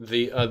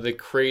 The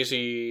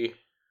crazy,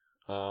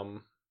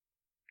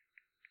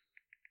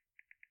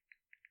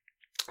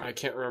 I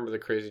can't remember the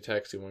Crazy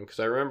Taxi one because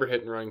I remember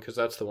Hit and Run because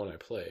that's the one I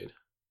played.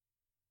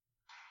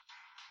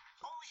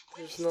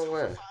 There's no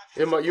way.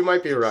 You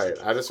might be right.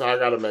 I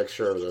gotta make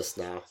sure of this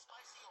now.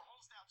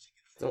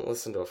 Don't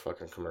listen to a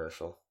fucking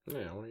commercial.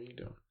 Yeah, what are you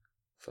doing?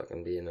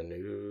 Fucking being a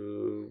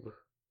noob.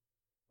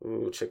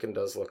 Ooh, chicken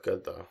does look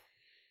good though.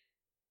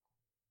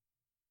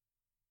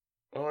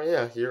 Oh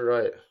yeah, you're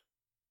right.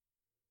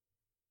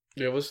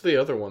 Yeah, what's the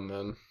other one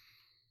then?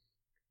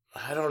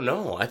 I don't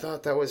know. I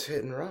thought that was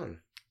Hit and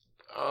Run.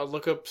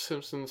 Look up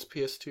Simpsons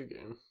PS2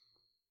 game.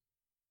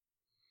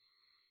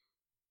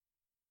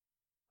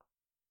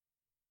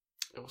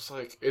 It was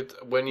like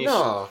when you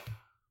No.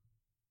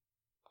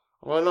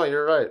 Well, no,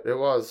 you're right. It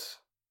was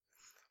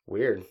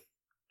weird.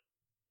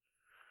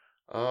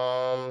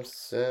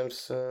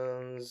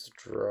 Simpsons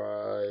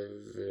driving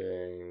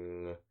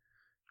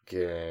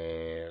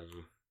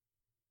game.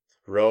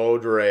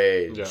 Road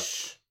Rage. Yeah,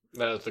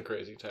 that is the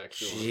Crazy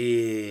Taxi one.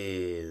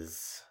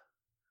 Jeez.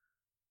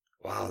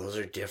 Wow, those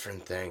are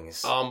different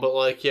things. But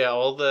like, yeah,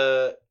 all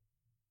the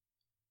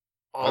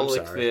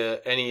sorry.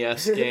 the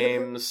NES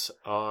games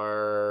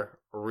are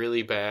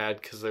really bad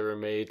because they were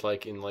made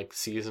like in like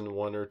season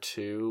 1 or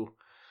 2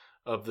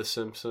 of The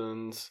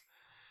Simpsons,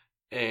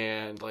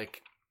 and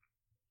like.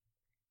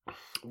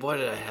 What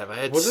did I have? I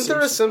had. Wasn't there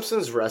a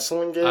Simpsons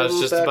wrestling game? I was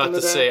just back about in the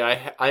to day? say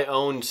I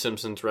owned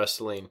Simpsons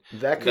wrestling.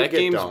 That could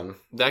get done.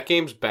 That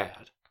game's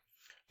bad.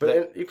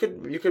 But you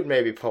could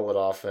maybe pull it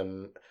off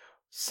in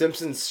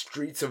Simpsons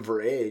Streets of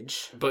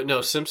Rage. But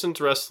no,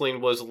 Simpsons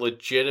wrestling was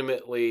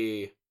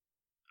legitimately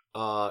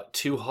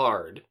too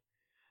hard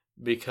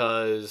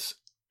because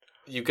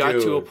you got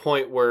to a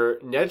point where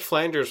Ned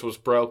Flanders was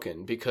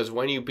broken because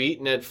when you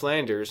beat Ned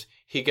Flanders,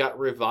 he got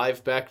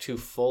revived back to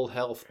full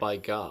health by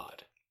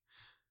God.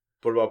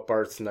 What about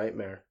Bart's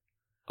Nightmare?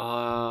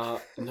 No,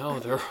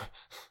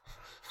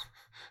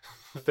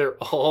 they're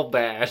all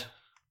bad.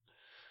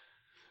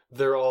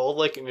 They're all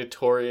like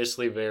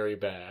notoriously very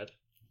bad.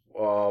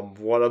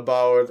 What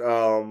about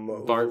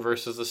Bart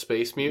versus the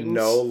Space Mutants?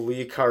 No,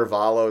 Lee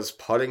Carvalho's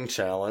putting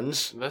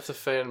challenge. That's a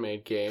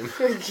fan-made game.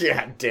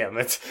 God damn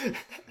it.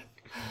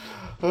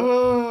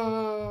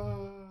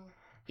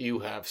 You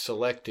have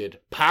selected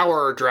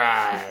Power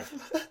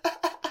Drive.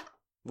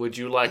 Would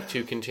you like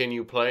to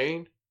continue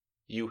playing?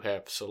 You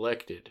have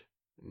selected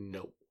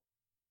no.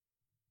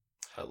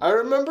 I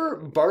remember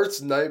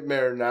Bart's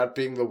Nightmare not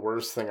being the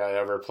worst thing I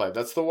ever played.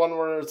 That's the one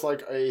where it's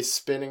like a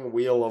spinning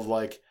wheel of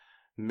like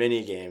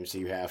mini games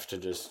you have to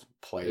just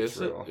play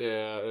through.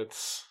 Yeah,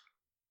 it's.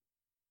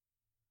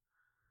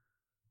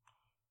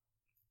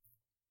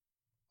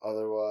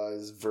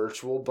 Otherwise,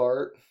 Virtual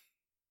Bart.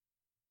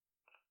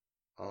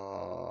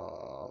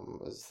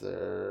 Is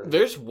there?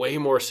 There's way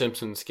more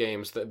Simpsons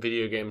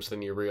video games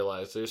than you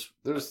realize.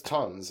 There's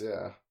tons,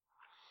 yeah.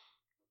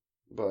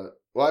 But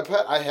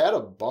I had a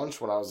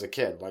bunch when I was a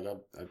kid. Like I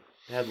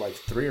had like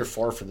 3 or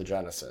 4 for the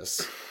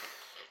Genesis.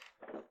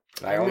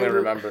 I only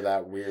remember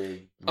that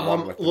weird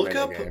one with the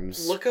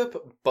minigames. Look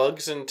up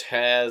Bugs and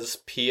Taz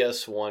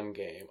PS1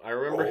 game. I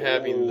remember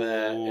having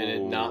that and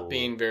it not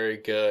being very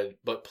good,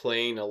 but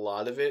playing a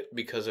lot of it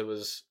because it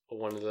was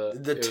one of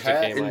the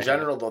Taz in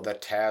general though. The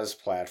Taz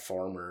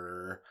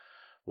platformer,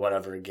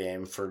 whatever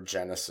game for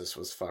Genesis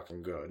was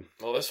fucking good.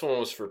 Well, this one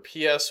was for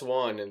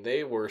PS1, and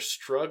they were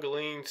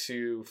struggling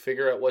to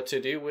figure out what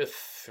to do with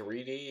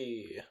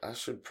 3D. I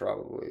should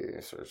probably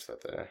search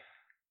that there.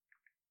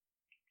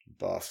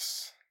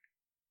 Buffs.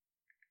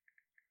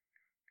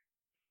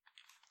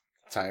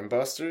 Time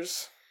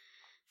Busters?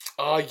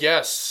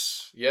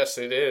 Yes. Yes,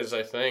 it is,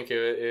 I think.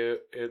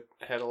 It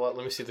had a lot.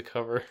 Let me see the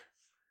cover.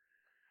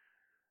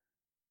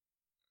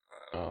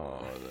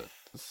 Oh,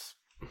 that's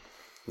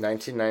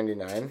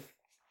 1999.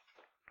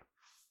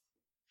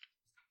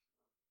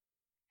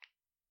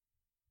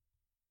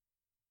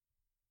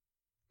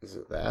 Is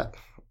it that?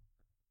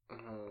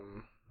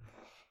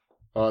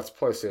 Oh, it's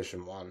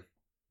PlayStation 1.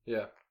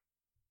 Yeah.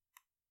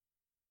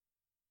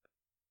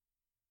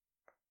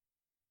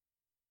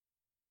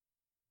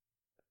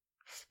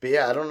 But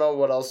yeah, I don't know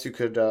what else you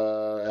could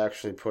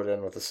actually put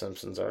in with the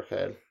Simpsons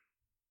arcade.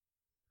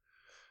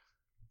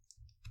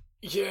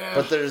 Yeah.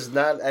 But there's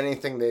not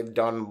anything they've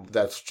done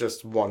that's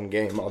just one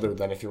game other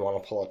than if you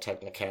want to pull a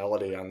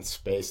technicality on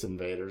Space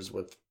Invaders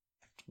with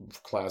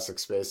classic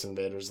Space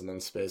Invaders and then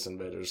Space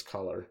Invaders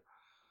Color.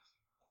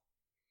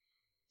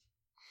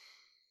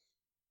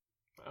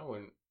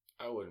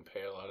 I wouldn't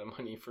pay a lot of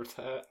money for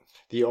that.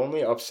 The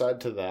only upside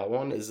to that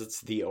one is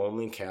it's the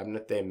only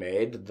cabinet they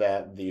made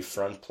that the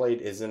front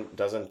plate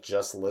doesn't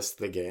just list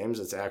the games,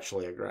 it's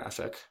actually a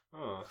graphic.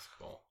 Oh, that's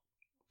cool.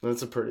 And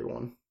it's a pretty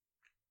one.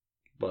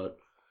 But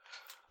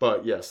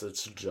yes,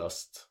 it's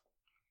just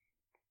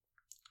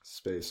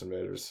Space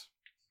Invaders.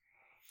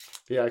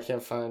 But yeah, I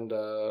can't find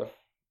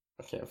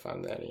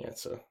any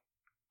answer.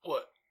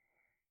 What?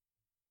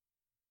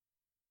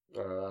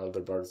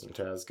 The Bugs and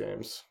Taz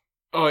games.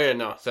 Oh yeah,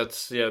 no,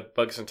 that's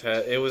Bugs and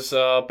Taz. It was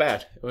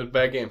bad. It was a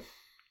bad game.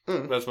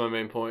 That's my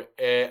main point.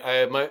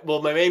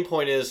 My main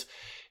point is,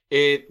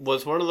 it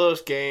was one of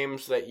those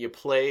games that you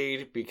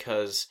played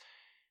because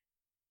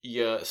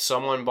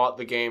someone bought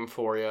the game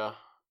for you,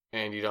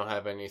 and you don't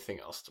have anything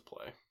else to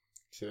play.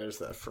 See, there's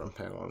that front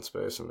panel in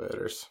Space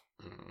Invaders.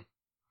 Mm.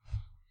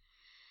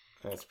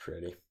 That's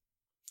pretty.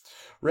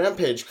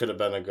 Rampage could have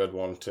been a good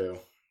one too.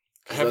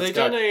 Have they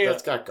done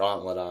That's got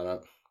Gauntlet on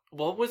it.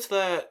 What was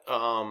that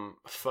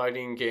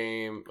fighting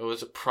game?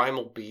 Was it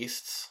Primal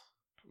Beasts?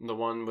 The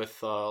one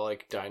with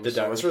like dinosaurs.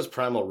 The dinosaurs,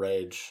 Primal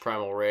Rage.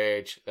 Primal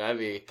Rage.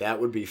 That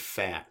would be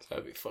fat.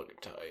 That'd be fucking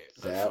tight.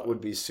 That would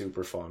be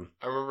super fun.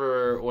 I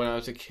remember when I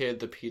was a kid,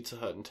 the Pizza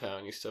Hut in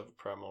town used to have a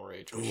Primal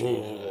Rage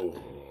machine.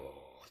 Ooh,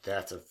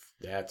 that's a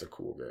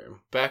cool game.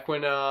 Back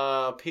when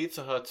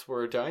Pizza Huts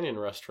were a dine-in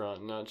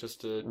restaurant, not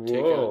just a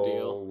takeout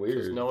deal.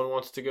 Weird. No one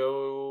wants to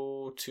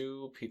go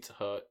to Pizza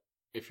Hut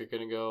if you're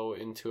going to go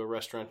into a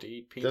restaurant to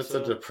eat pizza. That's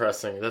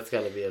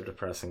got to be a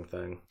depressing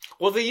thing.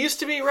 Well, they used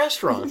to be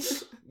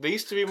restaurants. There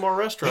used to be more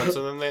restaurants,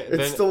 and then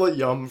It's still a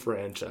Yum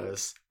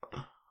franchise.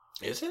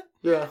 Is it?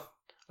 Yeah.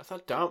 I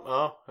thought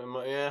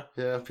yeah.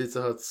 Yeah,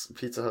 Pizza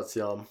Hut's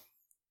Yum.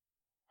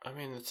 I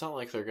mean, it's not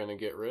like they're going to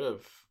get rid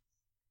of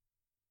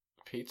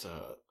Pizza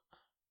Hut.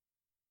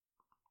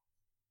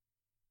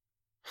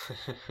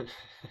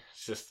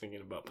 Just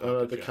thinking about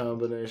Papa The John.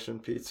 combination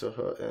Pizza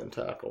Hut and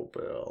Taco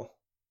Bell.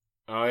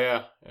 Oh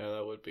yeah,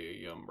 that would be a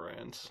Yum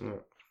Brands.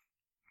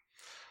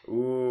 Yeah.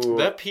 Ooh,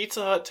 That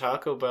Pizza Hut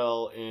Taco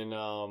Bell in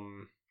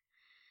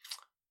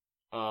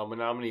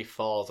Menominee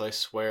Falls, I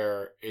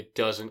swear it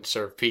doesn't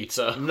serve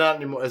pizza. not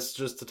anymore. It's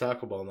just a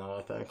Taco Bell now,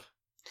 I think.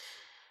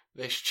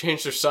 They should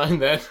change their sign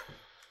then.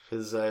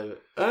 Because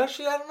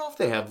actually, I don't know if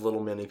they have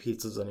little mini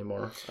pizzas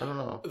anymore. I don't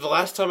know. The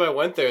last time I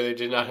went there, they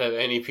did not have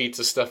any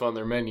pizza stuff on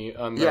their menu.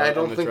 I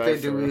don't think they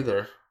do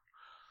either.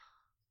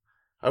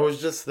 I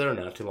was just there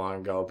not too long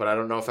ago, but I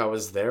don't know if I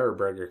was there or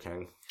Burger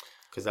King.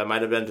 Because I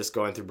might have been just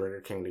going through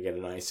Burger King to get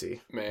an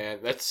icy. Man,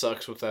 that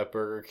sucks with that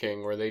Burger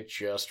King where they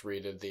just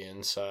redid the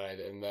inside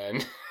and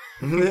then,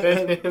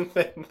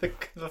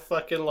 the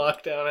fucking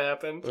lockdown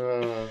happened.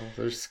 Oh,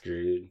 they're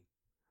screwed.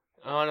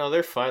 Oh no,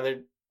 they're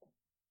fine.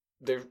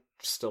 They're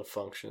still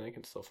functioning. They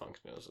can still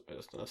function as a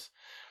business.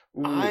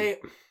 Ooh. I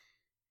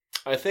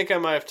think I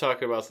might have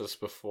talked about this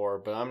before,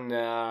 but I'm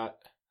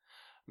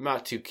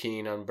not too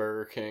keen on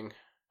Burger King.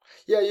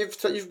 Yeah,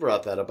 you've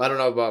brought that up. I don't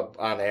know about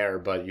on air,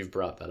 but you've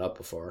brought that up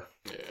before.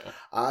 Yeah.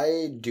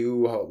 I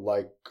do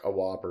like a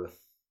Whopper.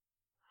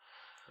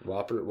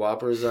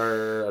 Whoppers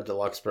are a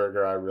deluxe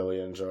burger I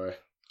really enjoy.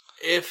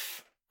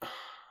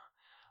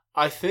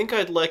 I think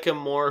I'd like them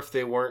more if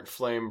they weren't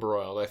flame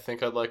broiled. I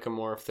think I'd like them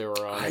more if they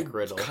were on a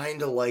griddle. I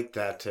kind of like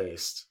that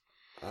taste.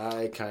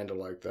 That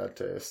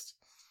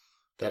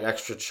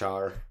extra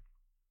char.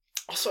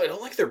 Also, I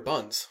don't like their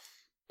buns.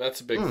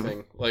 That's a big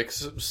thing. Like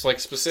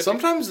specific.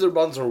 Sometimes their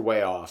buns are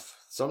way off.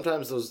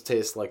 Sometimes those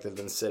taste like they've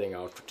been sitting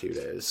out for 2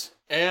 days.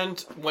 And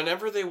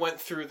whenever they went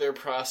through their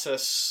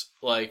process,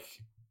 like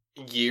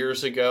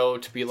years ago,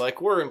 to be like,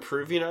 we're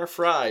improving our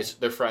fries,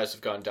 their fries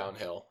have gone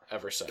downhill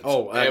ever since.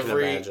 Oh, I can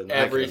imagine.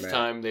 Every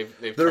time they've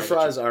their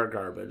fries are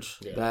garbage.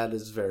 Yeah. That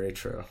is very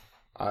true.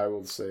 I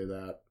will say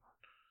that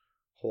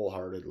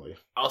wholeheartedly.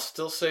 I'll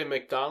still say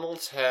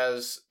McDonald's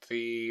has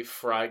the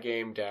fry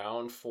game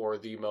down for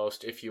the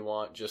most, if you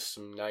want just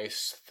some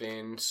nice,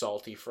 thin,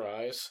 salty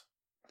fries.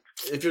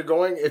 If you're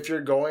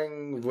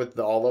going with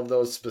all of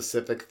those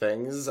specific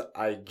things,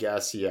 I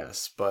guess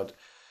yes, but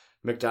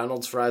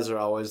McDonald's fries are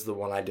always the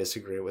one I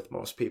disagree with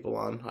most people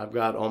on. I've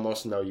got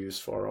almost no use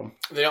for them.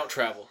 They don't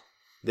travel.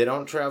 They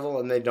don't travel,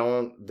 and they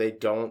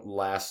don't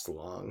last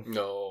long.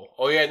 No.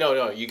 Oh yeah,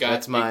 no. You got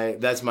that's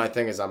my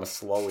thing. Is I'm a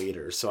slow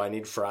eater, so I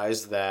need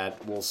fries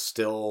that will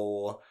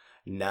still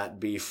not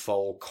be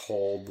full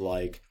cold,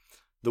 like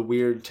the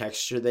weird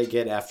texture they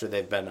get after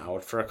they've been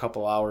out for a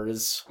couple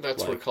hours.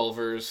 That's where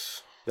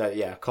Culver's.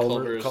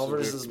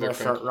 Culver's is my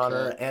front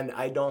runner, and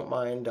I don't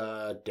mind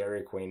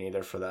Dairy Queen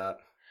either for that.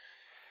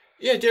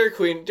 Yeah, Dairy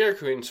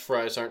Queen's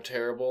fries aren't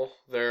terrible.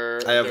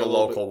 I have a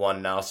local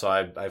one now, so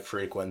I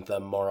frequent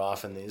them more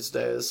often these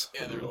days.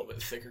 Yeah, they're a little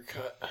bit thicker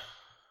cut.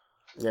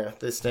 Yeah,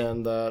 they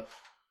stand up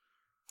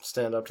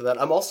to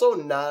that. I'm also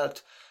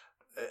not.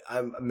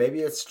 Maybe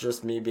it's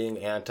just me being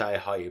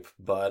anti-hype,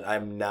 but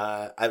I'm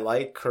not. I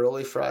like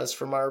curly fries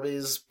from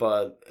Arby's,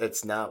 but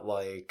it's not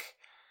like.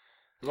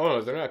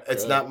 No, they're not good.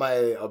 It's not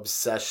my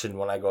obsession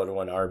when I go to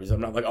an Arby's.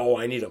 I'm not like, oh,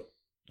 I need a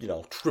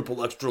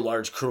triple extra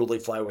large curly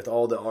fry with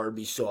all the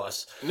Arby's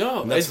sauce.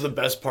 No. And that's the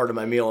best part of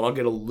my meal, and I'll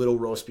get a little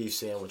roast beef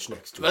sandwich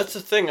next to it. That's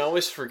the thing I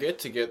always forget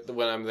to get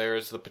when I'm there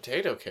is the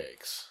potato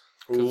cakes.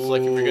 Because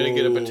like if you're going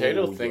to get a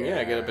potato thing,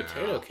 get a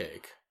potato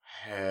cake.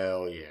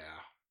 Hell yeah.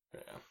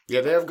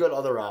 Yeah, they have good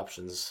other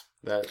options.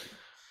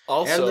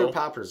 Also, and their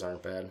poppers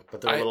aren't bad,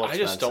 but they're a little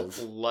expensive. I just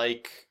don't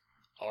like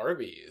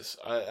Arby's.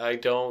 I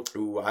don't.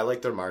 Ooh, I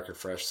like their Market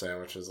Fresh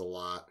sandwiches a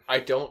lot. I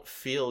don't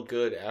feel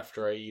good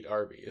after I eat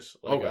Arby's.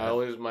 Like I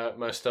always,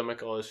 my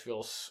stomach always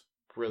feels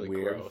really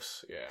weird.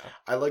 Gross. Yeah.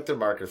 I like their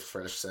Market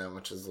Fresh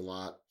sandwiches a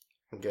lot.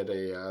 Get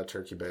a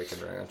turkey bacon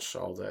ranch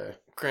all day.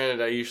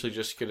 Granted, I usually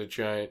just get a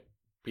giant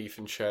beef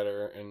and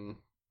cheddar and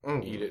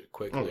eat it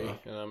quickly,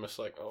 and I'm just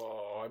like,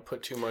 oh. I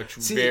put too much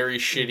See, very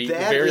shitty,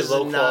 that very is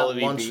low not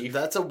quality lunch. beef.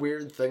 That's a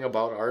weird thing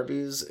about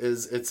Arby's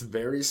is it's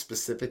very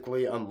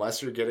specifically,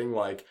 unless you're getting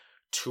like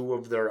two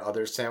of their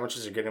other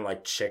sandwiches, you're getting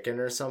like chicken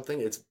or something.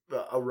 It's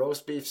a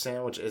roast beef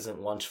sandwich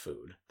isn't lunch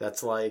food.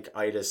 That's like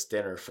itis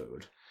dinner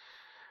food.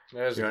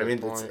 That is You know a what I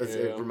good mean? point,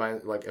 It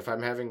reminds, like, if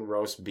I'm having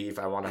roast beef,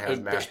 I want to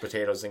have mashed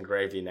potatoes and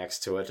gravy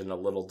next to it and a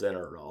little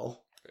dinner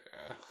roll.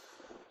 Yeah.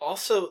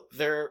 Also,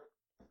 their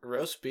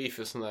roast beef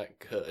isn't that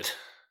good.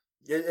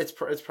 It's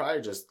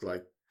probably just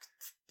like,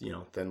 you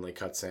know, thinly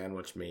cut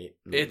sandwich meat.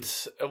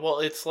 It's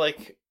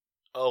like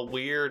a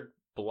weird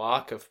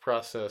block of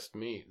processed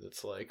meat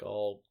that's like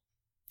all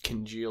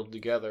congealed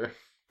together.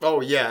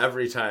 Oh yeah,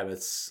 every time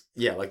it's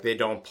like they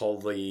don't pull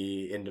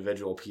the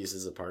individual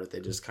pieces apart. They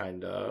just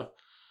kind of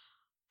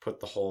put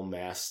the whole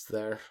mass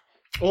there.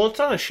 Well, it's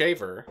on a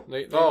shaver.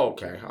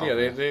 Okay. Yeah,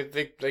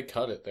 they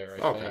cut it there,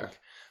 I think.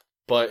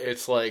 But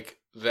it's like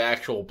the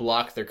actual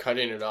block they're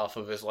cutting it off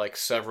of is like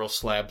several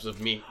slabs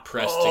of meat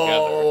pressed together.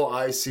 Oh,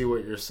 I see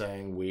what you're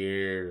saying.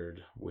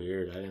 Weird. I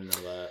didn't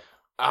know that.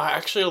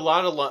 Actually,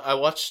 I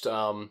watched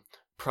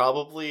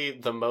probably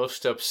the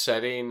most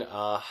upsetting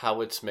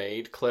how it's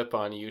made clip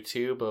on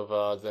YouTube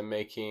of them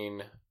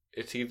making,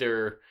 it's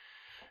either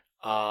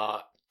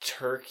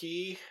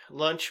turkey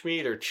lunch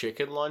meat or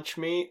chicken lunch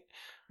meat,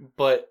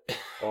 but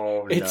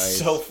it's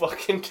so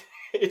fucking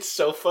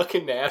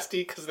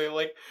nasty because they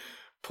like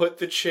put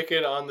the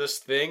chicken on this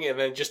thing and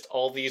then just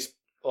all these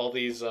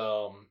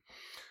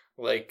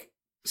like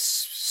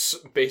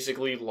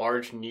basically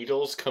large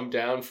needles come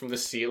down from the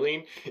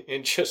ceiling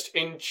and just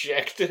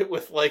inject it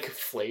with like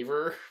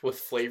flavor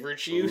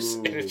juice.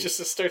 Ooh. And it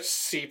just starts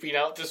seeping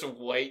out this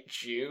white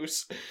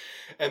juice,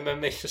 and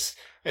then they just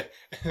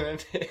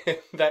and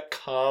that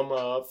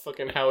calm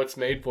fucking how it's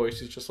made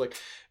voice is just like,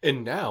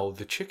 and now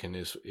the chicken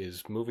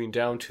is moving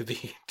down to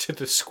the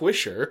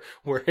squisher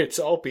where it's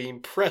all being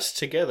pressed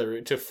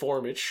together to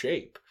form its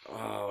shape.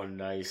 Oh,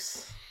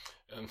 nice.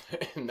 And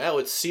now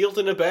it's sealed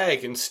in a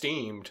bag and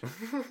steamed.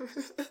 And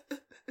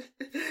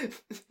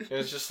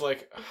it's just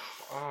like,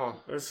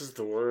 oh, this is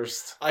the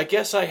worst. I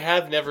guess I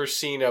have never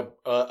seen a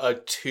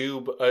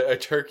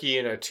turkey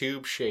in a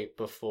tube shape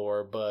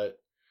before, but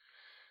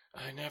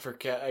I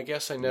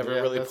guess I never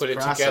really put it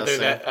together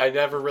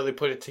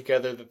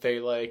that they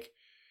like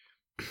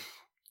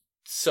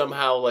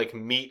somehow like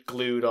meat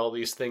glued all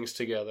these things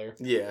together.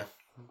 Yeah.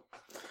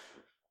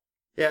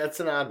 Yeah, it's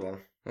an odd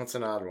one. That's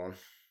an odd one.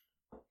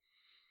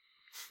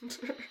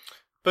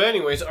 But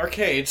anyways,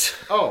 arcades.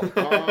 Oh,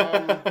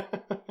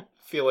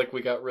 feel like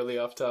we got really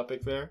off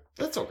topic there.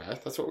 That's okay.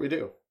 That's what we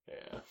do.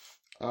 Yeah.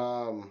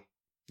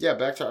 Yeah,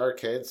 back to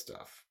arcade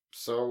stuff.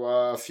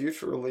 So,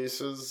 future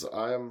releases,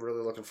 I am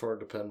really looking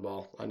forward to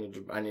pinball. I need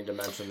to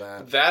mention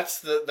that.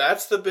 That's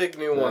the big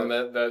new one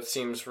that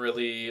seems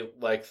really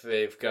like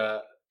they've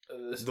got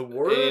the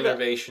word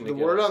innovation. The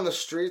word on the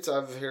streets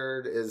I've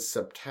heard is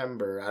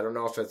September. I don't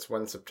know if it's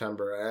when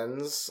September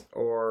ends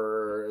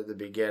or the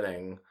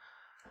beginning.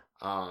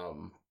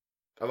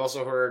 I've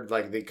also heard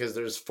because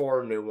there's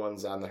 4 new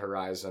ones on the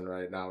horizon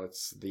right now.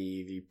 It's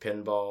the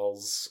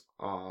pinballs,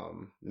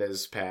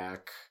 Mizpac,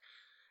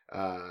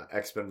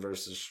 X-Men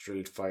vs.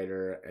 Street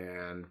Fighter,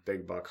 and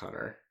Big Buck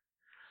Hunter.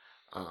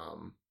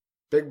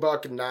 Big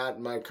Buck,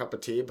 not my cup of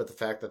tea, but the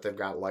fact that they've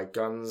got light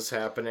guns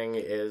happening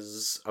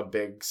is a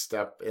big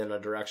step in a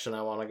direction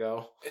I want to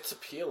go. It's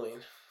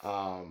appealing.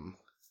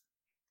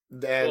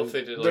 Then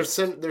there's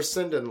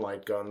Sinden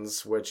Light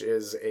Guns, which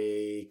is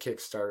a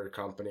Kickstarter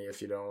company.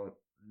 If you don't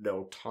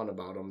know a ton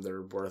about them,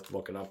 they're worth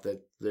looking up.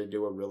 That they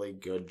do a really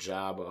good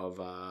job of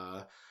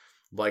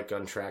light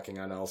gun tracking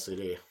on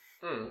LCD.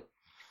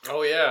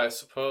 Oh yeah, I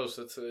suppose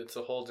it's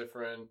a whole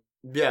different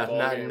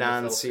not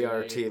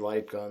non-CRT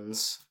light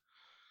guns.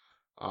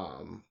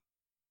 And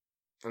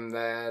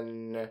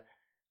then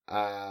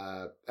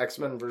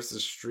X-Men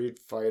vs. Street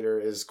Fighter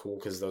is cool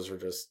because those are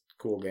just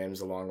cool games,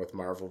 along with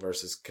Marvel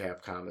vs.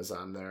 Capcom is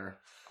on there.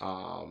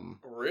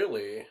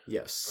 Really?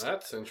 Yes.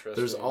 That's interesting.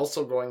 There's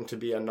also going to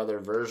be another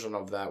version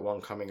of that one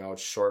coming out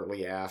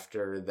shortly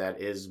after that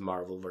is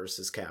Marvel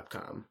vs.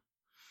 Capcom.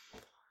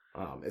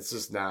 It's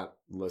just not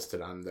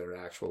listed on their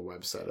actual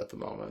website at the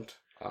moment.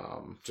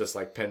 Just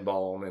like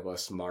Pinball only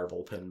lists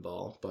Marvel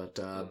Pinball, but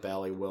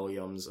Bally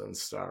Williams and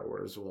Star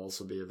Wars will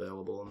also be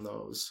available in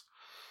those.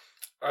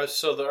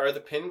 So are the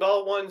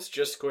pinball ones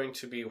just going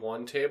to be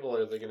one table,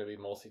 or are they going to be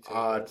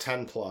multi-table?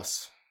 10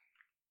 plus.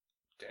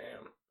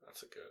 Damn,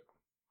 that's a good.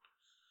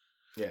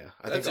 Yeah,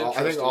 I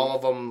think all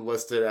of them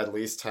listed at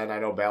least 10. I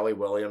know Bally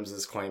Williams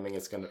is claiming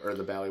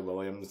the Bally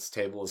Williams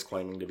table is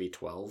claiming to be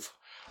 12.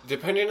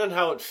 Depending on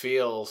how it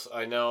feels,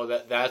 I know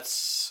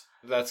that's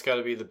got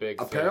to be the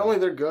big Apparently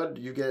thing. They're good.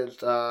 You get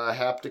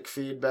haptic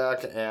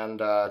feedback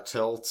and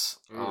tilt.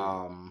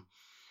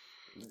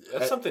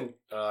 That's something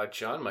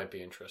John might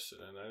be interested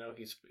in. I know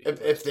he's...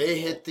 If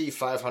they hit the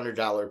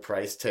 $500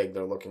 price tag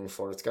they're looking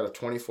for, it's got a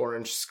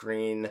 24-inch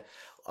screen.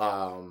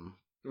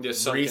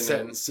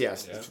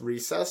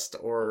 Recessed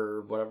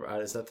or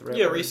whatever. Is that the right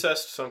word?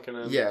 Recessed, sunken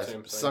in. Yeah,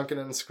 sunken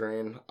in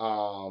screen.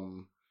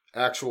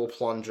 Actual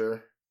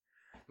plunger.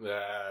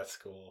 That's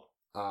cool.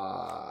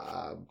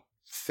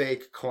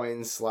 Fake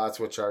coin slots,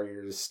 which are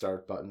your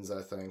start buttons,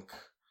 I think.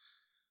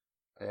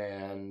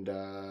 And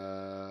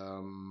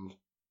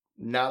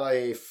not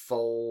a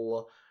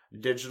full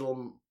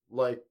digital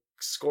like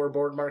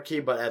scoreboard marquee,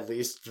 but at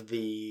least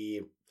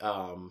the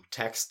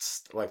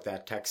text, like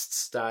that text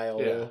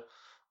style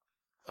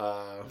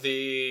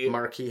the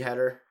marquee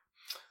header.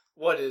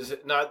 What is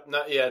it? Not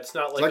yeah, it's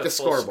not like a full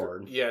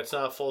scoreboard. Yeah, it's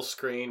not a full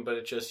screen, but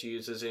it just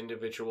uses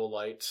individual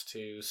lights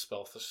to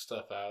spell the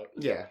stuff out.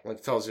 Yeah,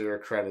 like tells you your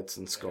credits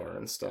and score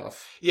and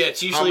stuff. Yeah,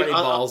 it's usually how many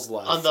balls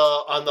left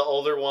on the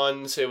older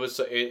ones.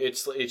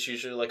 It's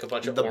usually like a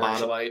bunch of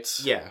orange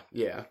lights. Yeah.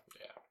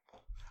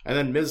 And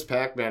then Ms.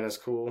 Pac-Man is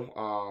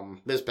cool.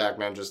 Ms.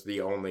 Pac-Man just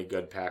the only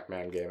good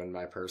Pac-Man game in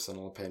my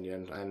personal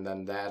opinion. And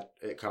then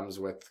it comes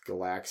with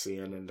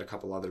Galaxian and a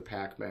couple other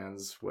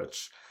Pac-Mans,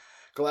 which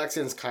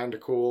Galaxian's kind of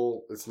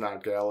cool. It's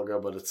not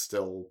Galaga, but it's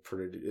still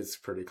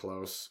pretty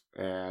close.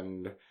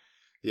 And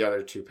the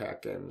other two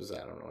Pac games,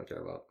 I don't really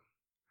care about.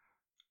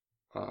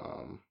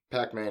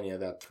 Pac-Mania,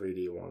 that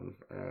 3D one,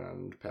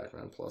 and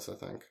Pac-Man Plus, I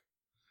think.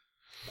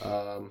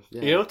 Yeah.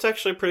 You know, it's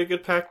actually a pretty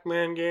good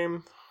Pac-Man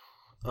game.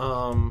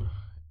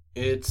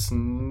 It's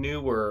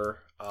newer.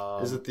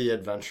 Is it the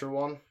adventure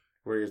one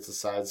where it's a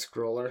side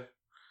scroller?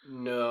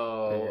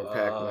 No.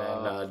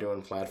 Pac-Man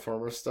doing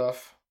platformer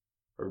stuff.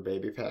 Or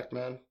Baby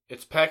Pac-Man?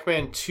 It's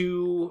Pac-Man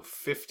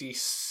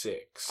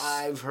 256.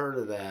 I've heard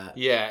of that.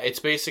 Yeah,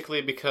 it's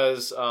basically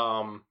because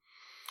I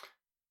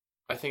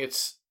think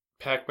it's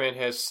Pac-Man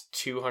has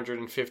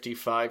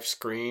 255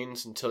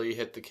 screens until you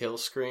hit the kill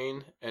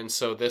screen. And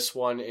so this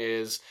one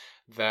is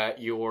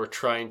that you're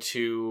trying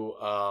to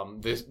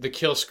the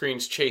kill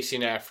screen's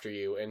chasing after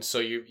you, and so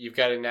you've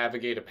got to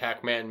navigate a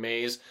Pac-Man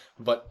maze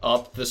but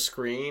up the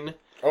screen.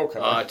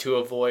 Okay. To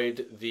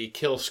avoid the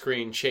kill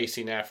screen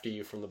chasing after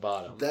you from the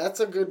bottom.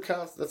 That's a good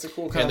That's a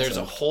cool concept. And there's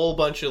a whole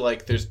bunch of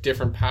there's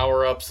different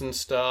power-ups and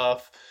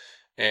stuff.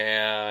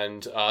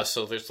 And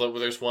so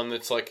there's one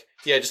that's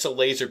just a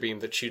laser beam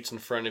that shoots in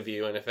front of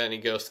you, and if any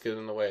ghosts get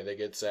in the way, they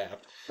get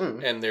zapped.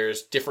 And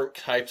there's different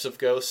types of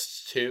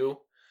ghosts too.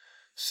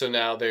 So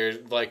now there's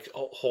a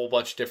whole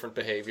bunch of different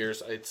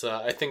behaviors. It's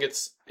I think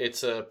it's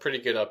a pretty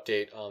good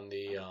update on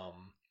the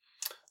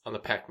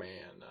Pac-Man.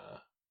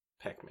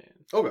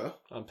 Okay.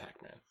 On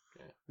Pac-Man.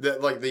 Yeah.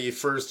 That the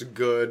first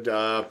good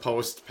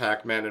post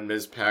Pac-Man and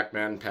Ms.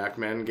 Pac-Man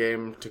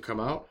game to come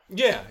out.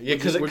 Yeah,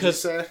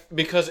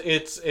 because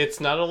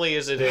it's not only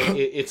is it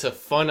it's a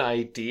fun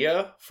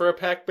idea for a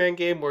Pac-Man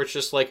game where it's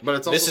just but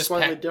it's also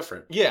slightly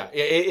different. Yeah,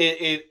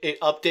 it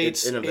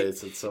updates, it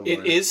innovates in some way.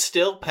 It is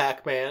still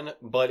Pac-Man,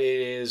 but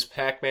it is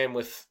Pac-Man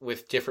with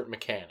different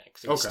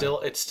mechanics.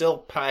 It's still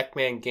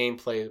Pac-Man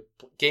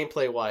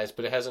gameplay wise,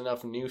 but it has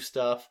enough new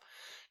stuff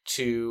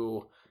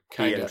to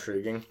be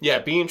intriguing. Yeah,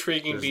 be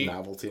intriguing. There's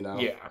novelty now.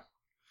 Yeah.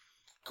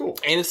 Cool.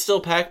 And it's still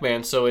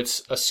Pac-Man, so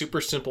it's a super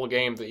simple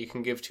game that you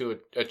can give to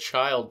a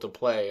child to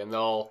play, and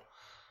they'll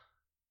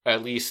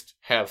at least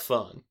have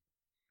fun.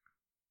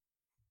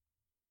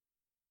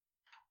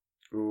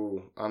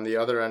 Ooh, on the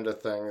other end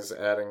of things,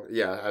 I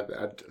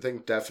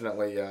think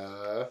definitely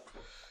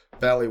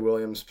Bally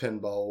Williams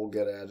Pinball will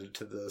get added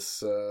to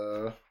this.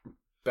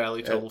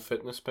 Bally Total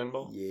Fitness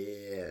Pinball?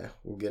 Yeah,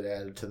 we'll get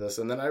added to this.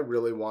 And then I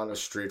really want a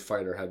Street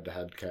Fighter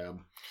head-to-head cab.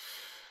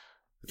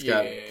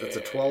 It's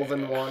a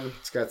 12-in-1.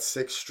 It's got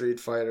 6 Street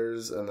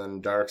Fighters, and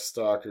then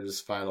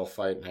Darkstalkers, Final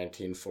Fight,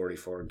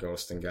 1944,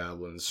 Ghost and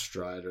Goblins,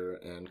 Strider,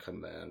 and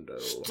Commando.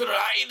 Strider!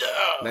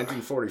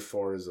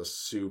 1944 is a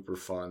super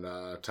fun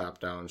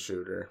top-down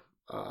shooter.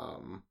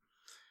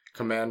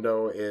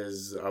 Commando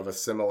is of a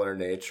similar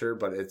nature,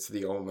 but it's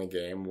the only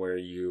game where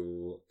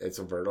it's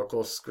a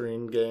vertical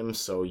screen game,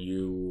 so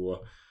you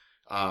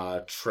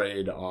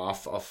trade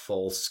off a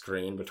full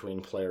screen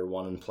between player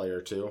 1 and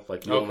player 2.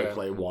 You only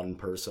play one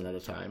person at a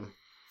time.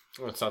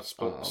 Well, it's not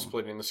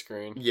splitting the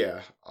screen.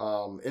 Yeah.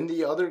 In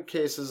the other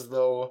cases,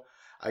 though,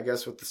 I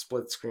guess with the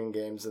split screen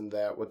games and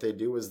that, what they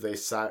do is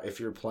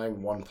if you're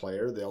playing one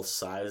player, they'll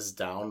size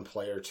down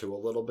player 2 a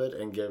little bit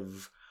and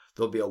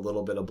there'll be a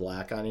little bit of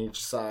black on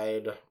each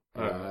side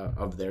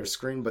of their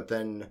screen, but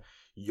then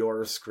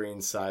your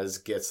screen size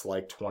gets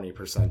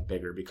 20%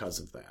 bigger because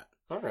of that.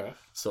 Okay.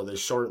 So they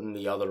shorten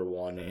the other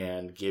one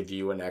and give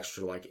you an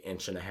extra 1.5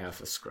 inches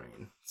of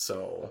screen.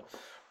 So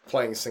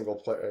playing single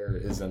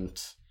player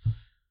isn't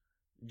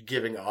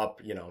giving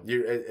up,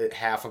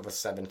 half of a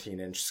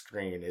 17-inch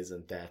screen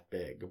isn't that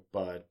big,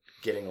 but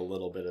getting a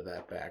little bit of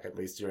that back, at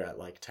least you're at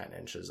 10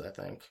 inches, I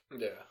think.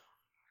 Yeah.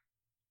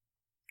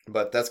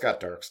 But that's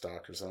got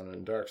Darkstalkers on it,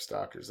 and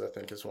Darkstalkers, I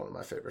think, is one of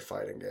my favorite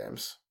fighting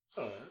games.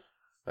 Oh,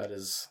 that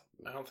is...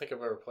 I don't think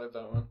I've ever played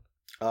that one.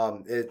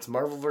 It's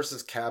Marvel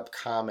vs.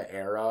 Capcom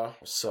era,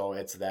 so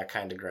it's that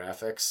kind of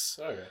graphics.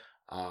 Okay.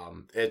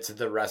 It's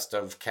the rest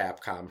of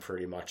Capcom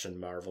pretty much in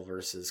Marvel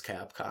vs.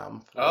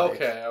 Capcom.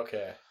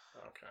 Okay.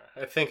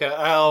 I think the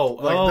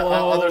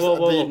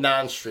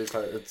non-Street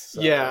Fighter. It's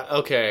yeah.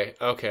 Okay.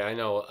 I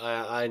know.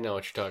 I know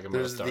what you're talking about.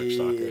 There's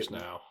Darkstalkers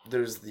now.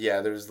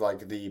 There's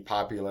like the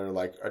popular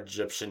like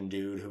Egyptian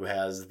dude who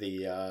has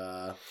the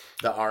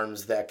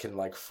arms that can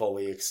like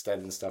fully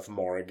extend and stuff.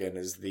 Morrigan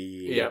is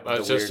the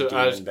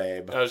demon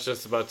babe. I was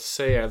just about to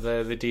say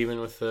the demon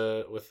with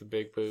the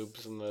big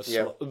boobs and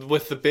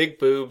with the big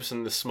boobs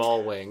and the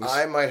small wings.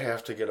 I might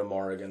have to get a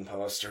Morrigan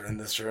poster in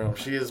this room.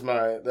 She is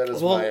my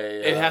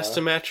it has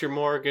to match your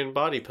Morrigan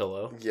body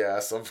pillow.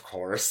 Yes, of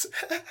course.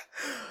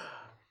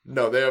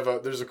 No,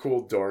 there's a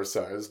cool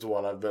door-sized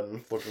one I've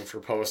been looking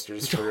for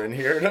posters for in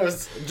here, and I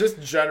was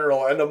just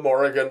general, and a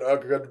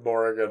good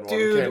Morrigan one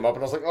came up,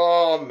 and I was like,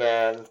 oh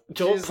man,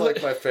 she's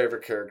like my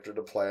favorite character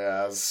to play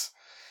as.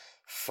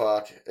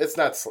 Fuck, it's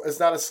not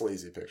a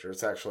sleazy picture.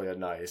 It's actually a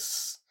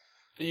nice.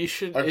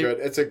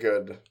 It's a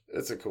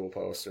cool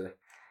poster.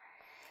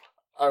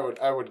 I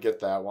would get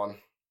that one.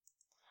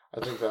 I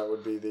think that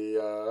would be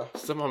the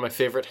some of my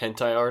favorite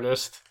hentai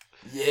artists.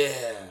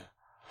 Yeah.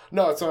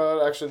 No, it's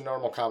actually a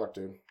normal comic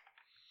dude.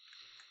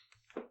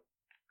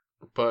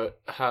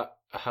 But how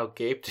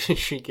gaped is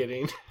she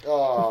getting?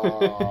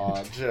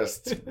 Oh,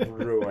 just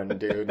ruined,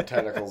 dude.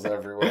 Tentacles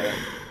everywhere.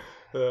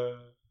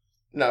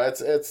 No,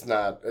 it's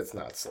not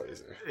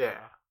sleazy. Yeah.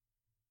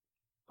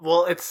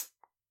 Well, it's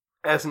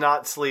as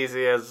not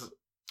sleazy as.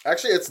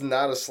 Actually, it's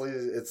not a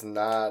sleazy. It's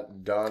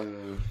not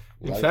done.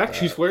 In fact,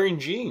 she's wearing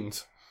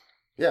jeans.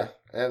 Yeah,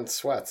 and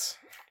sweats.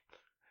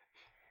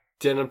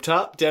 Denim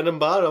top, denim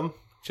bottom,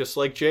 just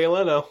like Jay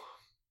Leno.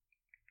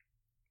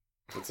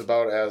 It's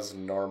about as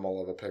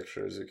normal of a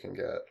picture as you can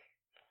get.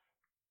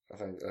 I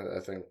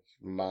think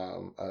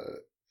mom.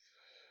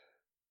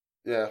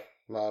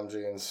 Mom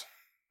jeans.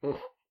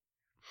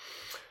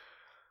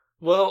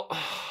 Well,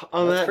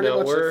 on That's that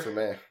note, it for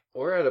me.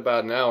 We're at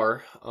about an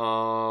hour. We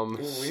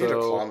need a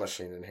claw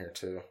machine in here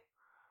too.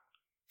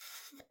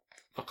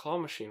 A claw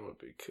machine would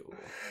be cool.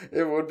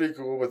 It would be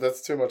cool, but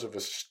that's too much of a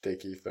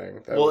sticky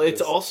thing. It's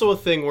also a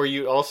thing where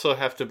you also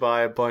have to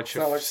buy a bunch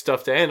of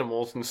stuffed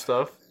animals and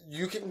stuff.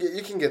 You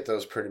can get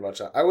those pretty much.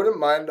 I wouldn't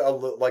mind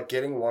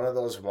getting one of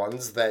those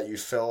ones that you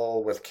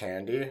fill with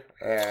candy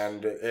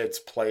and it's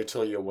play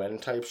till you win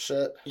type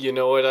shit. You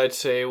know what I'd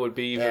say would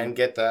be and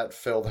get that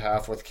filled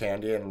half with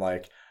candy and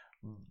like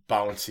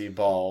bouncy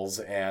balls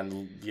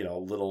and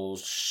little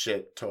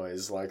shit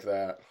toys like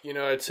that. You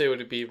know, I'd say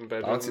would be even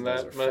better bouncy than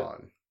balls that. Are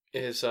fun.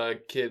 Is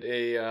get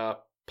a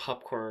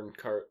popcorn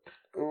cart.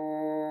 Ooh,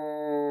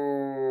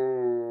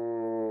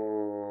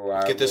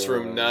 get this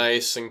room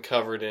nice and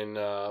covered in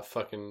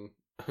fucking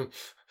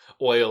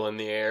oil in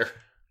the air.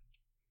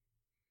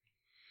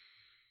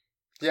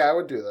 Yeah, I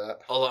would do that.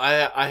 Although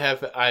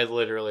I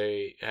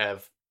literally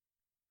have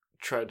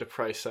tried to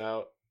price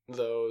out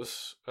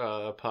those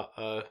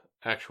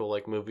actual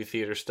like movie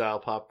theater style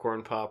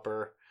popcorn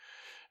popper,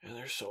 and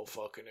they're so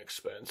fucking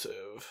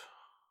expensive.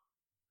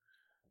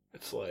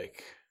 It's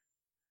like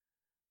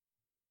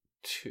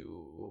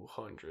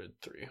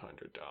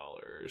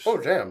 $200-$300. Oh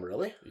damn!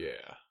 Really?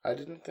 Yeah. I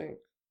didn't think.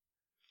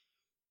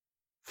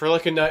 For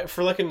like a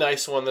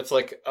nice one that's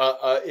like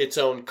its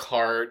own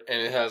cart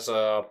and it has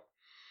a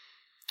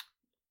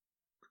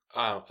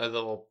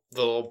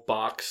little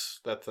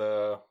box that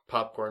the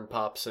popcorn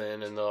pops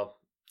in and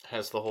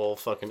has the whole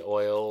fucking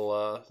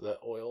oil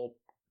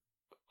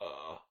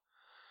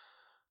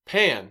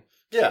pan.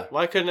 Yeah.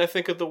 Why couldn't I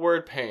think of the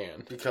word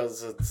pan?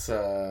 Because it's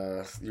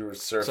your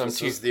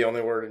surface is the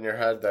only word in your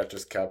head that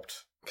just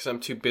kept. Because I'm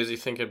too busy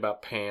thinking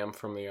about Pam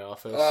from The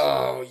Office.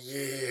 Oh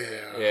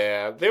yeah.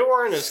 Yeah, they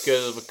weren't as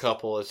good of a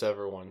couple as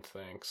everyone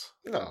thinks.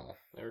 No,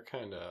 they were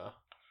kind of.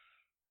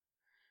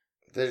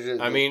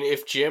 I mean,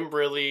 if Jim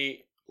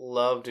really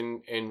loved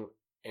and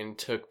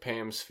took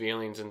Pam's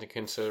feelings into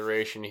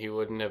consideration, he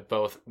wouldn't have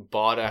both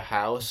bought a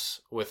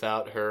house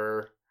without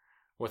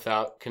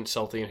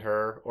consulting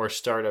her, or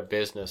start a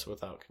business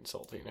without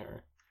consulting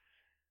her.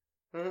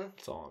 Mm-hmm.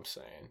 That's all I'm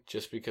saying.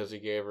 Just because he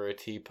gave her a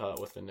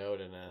teapot with a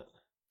note in it.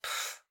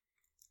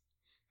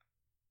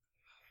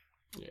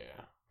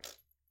 Yeah.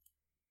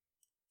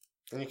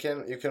 And you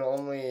can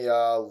only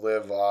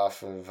live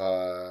off of.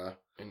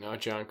 And now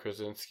John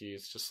Krasinski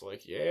is just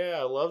like, yeah,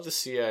 I love the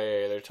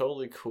CIA. They're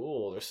totally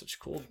cool. They're such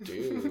cool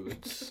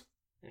dudes.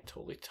 They're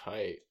totally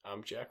tight.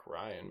 I'm Jack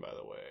Ryan, by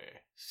the way.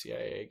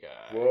 CIA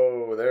guy.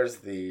 Whoa, there's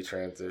the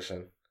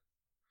transition.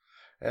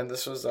 And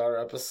this was our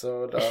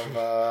episode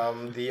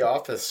of The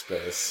Office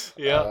Space.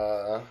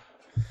 Yeah.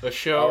 A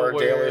show our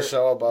daily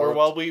show about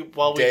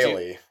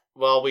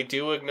while we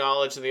do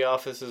acknowledge The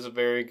Office is a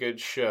very good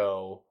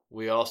show,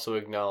 we also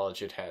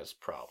acknowledge it has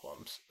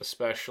problems.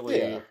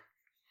 Especially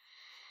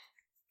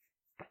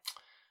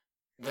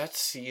that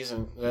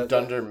season.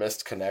 Dunder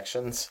missed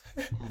connections.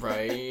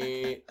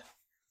 Right.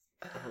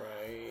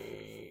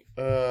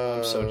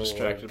 I'm so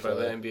distracted by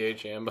the NBA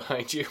Jam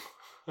behind you.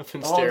 I've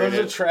been staring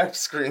those attract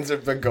screens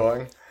have been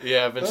going.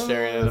 Yeah, I've been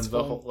staring at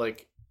them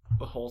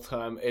the whole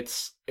time.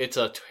 It's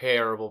a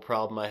terrible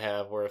problem I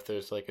have where if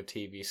there's like a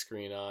TV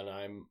screen on,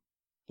 I'm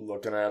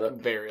looking at it.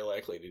 Very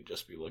likely to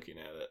just be looking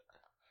at it.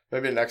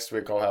 Maybe next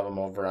week I'll have him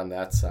over on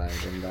that side,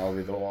 and I'll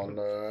be the one.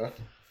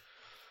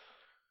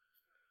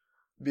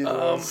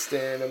 One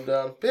staring him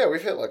down. But yeah,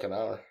 we've hit like an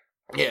hour.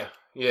 Yeah.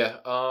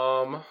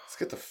 Let's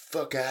get the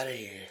fuck out of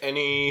here.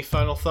 Any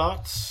final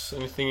thoughts?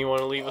 Anything you want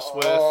to leave us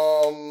with?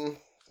 Ooh.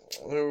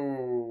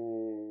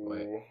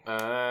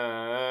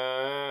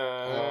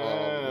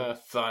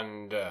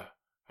 Thunder.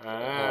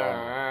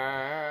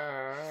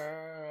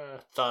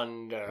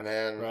 Thunder.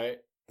 Man, right?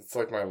 It's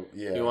like my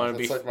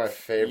It's like my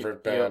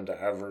favorite band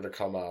ever to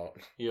come out.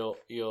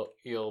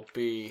 You'll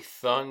be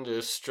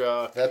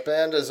thunderstruck. That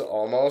band is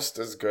almost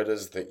as good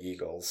as the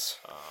Eagles.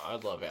 I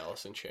love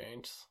Alice in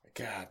Chains.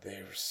 God,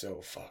 they were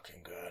so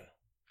fucking good.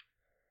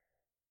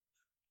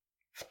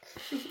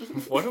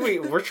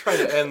 We're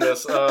trying to end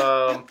this.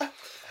 So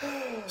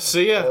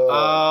yeah,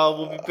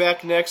 we'll be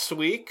back next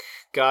week.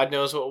 God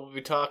knows what we'll be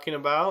talking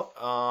about.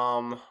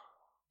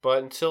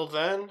 But until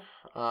then,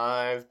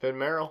 I've been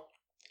Merrill.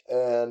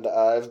 And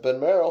I've been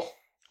Merrill.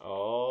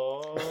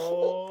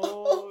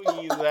 Oh,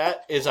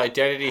 that is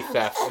identity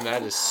theft, and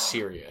that is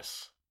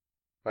serious.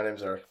 My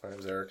name's Eric. I'm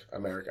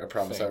Eric. I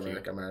promise I'm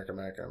Eric. I'm Eric.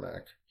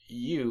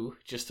 You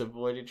just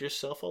avoided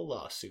yourself a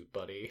lawsuit,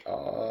 buddy.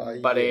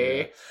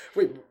 Buddy. Yeah.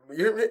 Wait,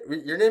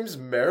 your name's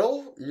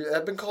Merrill?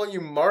 I've been calling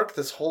you Mark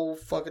this whole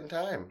fucking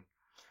time.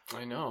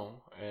 I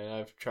know, and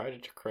I've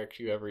tried to correct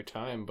you every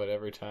time, but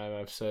every time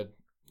I've said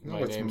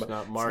my name's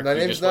not Mark. My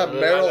name's not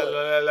Merrill.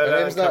 My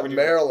name's not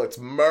Merrill. It's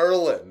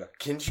Merlin.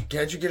 Can't you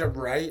get it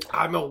right?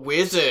 I'm a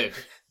wizard.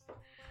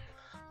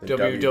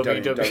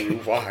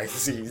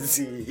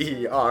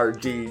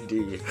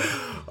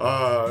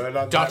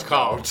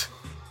 www.yzzerd.com.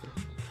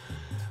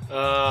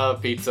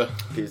 Pizza.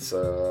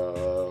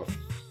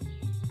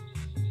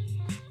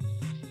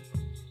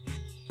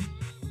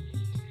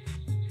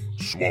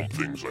 Swamp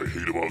Things I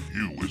Hate About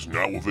You is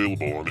now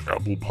available on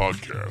Apple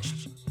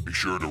Podcasts. Be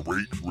sure to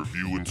rate,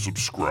 review, and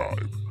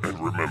subscribe. And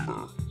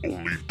remember,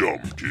 only dumb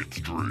kids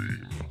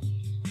dream.